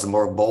 There was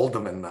more bold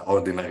than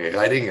ordinary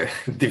writing,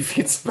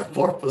 defeats the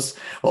purpose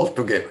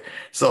altogether.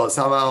 So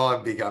somehow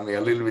I'm becoming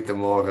a little bit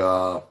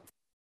more,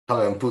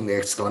 I'm putting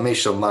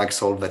exclamation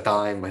marks all the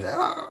time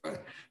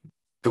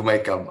to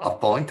make a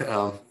point.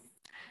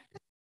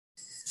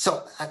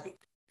 So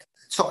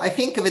I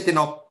think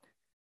that,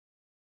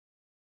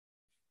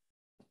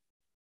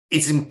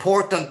 it's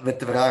important that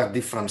there are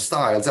different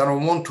styles. I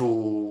don't want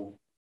to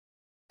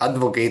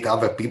advocate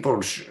other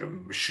people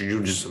should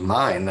use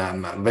mine.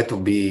 That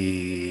would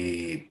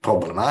be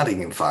problematic,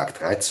 in fact,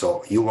 right?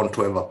 So you want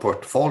to have a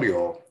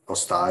portfolio of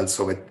styles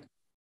so that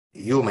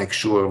you make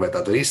sure that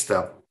at least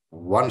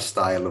one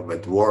style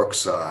that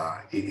works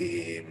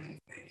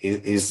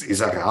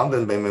is around,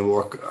 and they may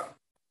work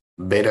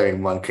better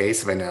in one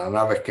case than in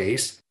another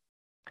case.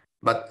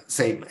 But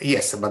say,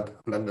 yes, but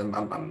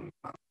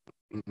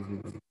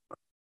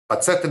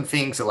certain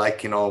things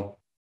like,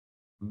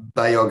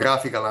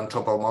 biographical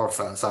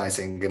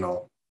anthropomorphizing,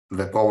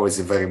 that always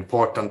is very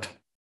important.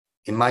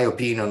 In my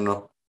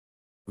opinion,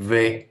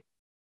 the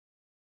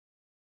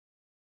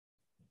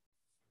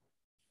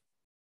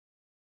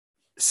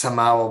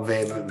somehow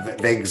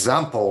the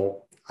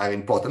example are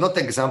important, not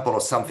example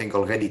of something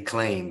already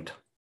claimed,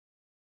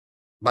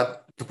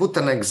 but to put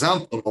an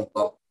example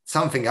of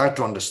something hard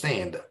to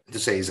understand, to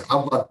say is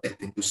how about that?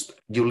 And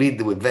you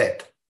lead with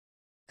that,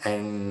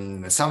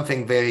 and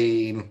something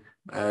very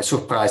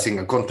surprising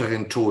or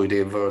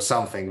counterintuitive or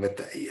something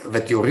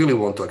that you really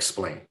want to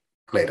explain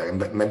later.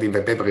 And maybe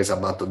the paper is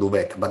about to do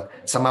that, but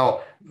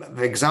somehow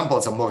the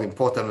examples are more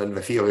important than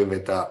the theory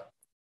that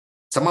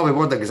somehow the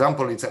word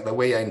example, it's the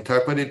way I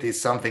interpret it,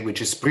 is something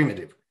which is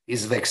primitive,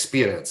 is the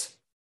experience.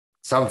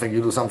 Something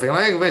you do something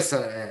like this,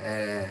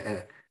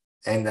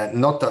 and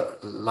not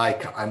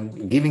like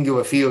I'm giving you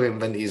a theory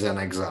and then is an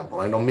example.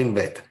 I don't mean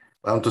that.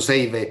 I want to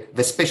say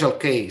the special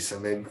case,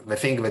 the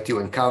thing that you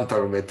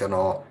encounter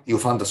that you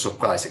found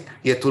surprising.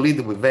 You have to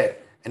lead with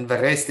that, and the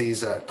rest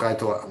is try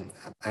to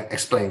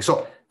explain.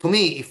 So to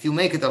me, if you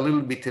make it a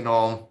little bit,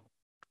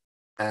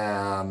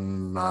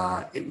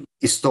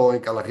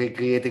 historical,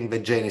 recreating the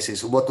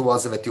genesis, what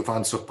was it that you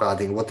found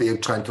surprising? What are you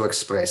trying to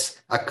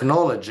express?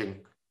 Acknowledging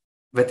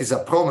that is a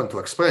problem to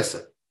express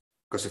it,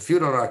 because if you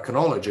don't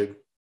acknowledge it,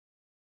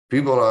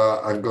 people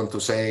are going to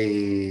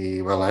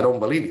say, "Well, I don't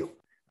believe you."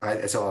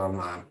 Right?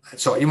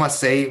 So you must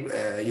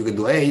say you can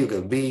do A, you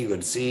can B, you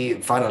can C.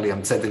 Finally,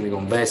 I'm settling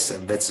on this,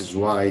 and that is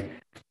why.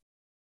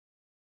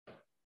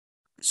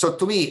 So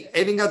to me,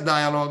 having a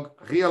dialogue,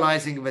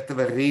 realizing that the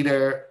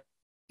reader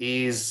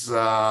is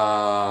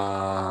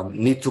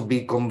need to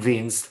be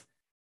convinced,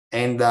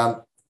 and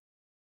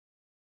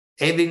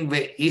having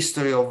the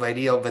history of the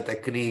idea of the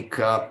technique,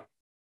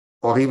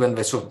 or even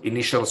the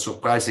initial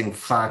surprising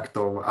fact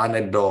or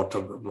anecdote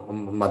or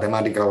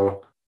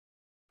mathematical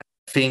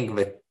thing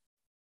that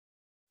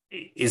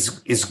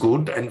is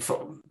good. And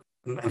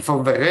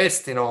for the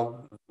rest,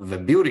 the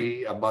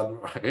beauty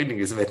about reading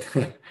is that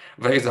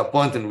there is a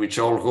point in which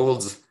all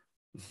rules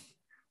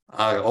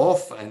are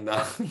off, and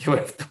you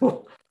have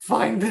to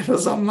find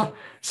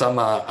some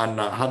an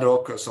ad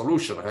hoc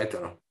solution, right?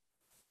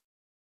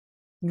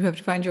 You have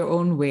to find your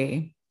own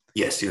way.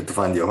 Yes, you have to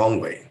find your own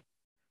way.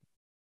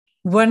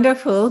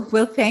 Wonderful.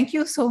 Well, thank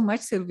you so much,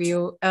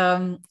 Silvio.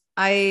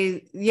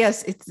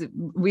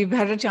 We've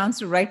had a chance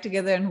to write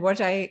together, and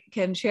what I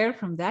can share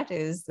from that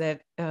is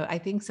that I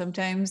think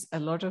sometimes a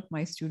lot of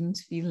my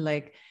students feel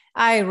like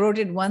I wrote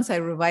it once, I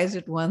revised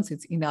it once,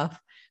 it's enough.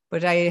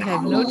 But I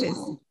have noticed.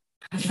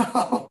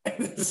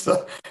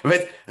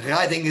 But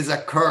writing is a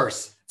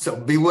curse. So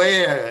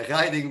beware,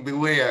 writing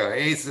beware.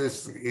 It's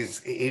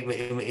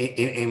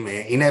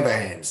in never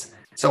ends.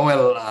 So,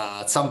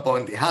 at some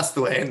point it has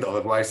to end,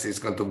 otherwise it's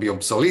going to be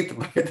obsolete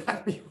by the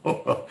time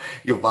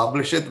you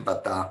publish it.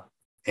 But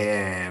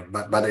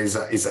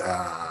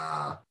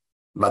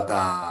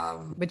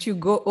you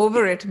go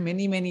over it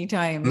many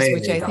times,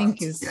 which I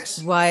think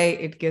is why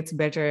it gets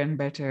better and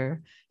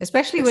better,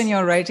 especially when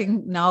you're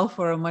writing now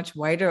for a much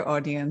wider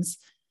audience.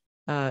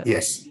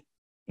 Yes,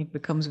 it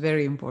becomes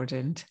very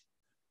important.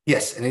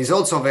 Yes, and it's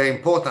also very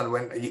important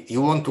when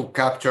you want to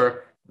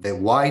capture the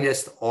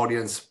widest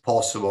audience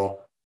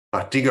possible,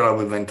 particularly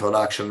with the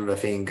introduction of the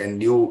thing,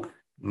 and you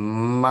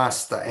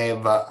must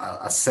have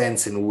a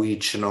sense in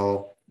which,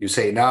 you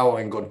say, now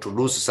I'm going to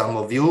lose some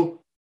of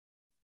you,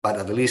 but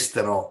at least,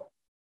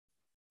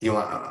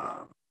 you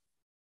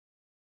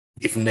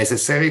if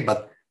necessary,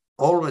 but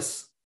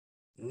always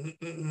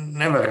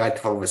never write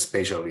for the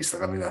specialist.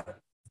 I mean,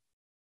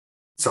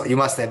 so you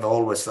must have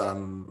always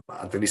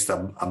at least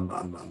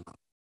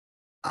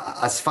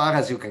as far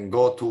as you can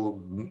go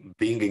to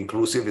being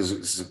inclusive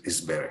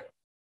is better,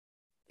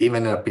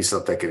 even in a piece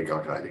of technical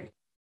writing.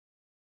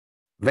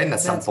 Then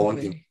at some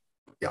point,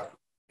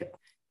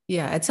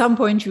 at some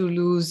point you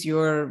lose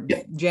your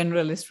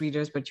generalist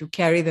readers, but you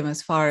carry them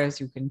as far as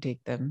you can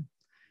take them.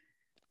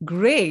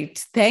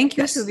 Great. Thank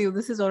you, Silvio.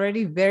 This is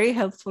already very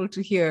helpful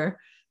to hear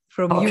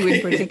from you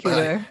in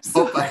particular.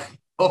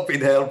 Hope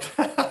it helped.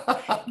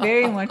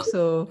 Very much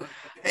so.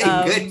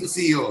 Hey, great to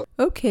see you.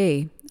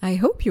 Okay. I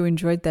hope you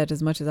enjoyed that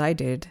as much as I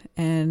did.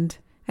 And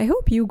I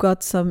hope you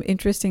got some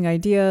interesting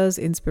ideas,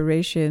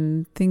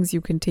 inspiration, things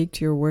you can take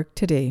to your work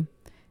today.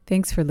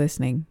 Thanks for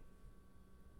listening.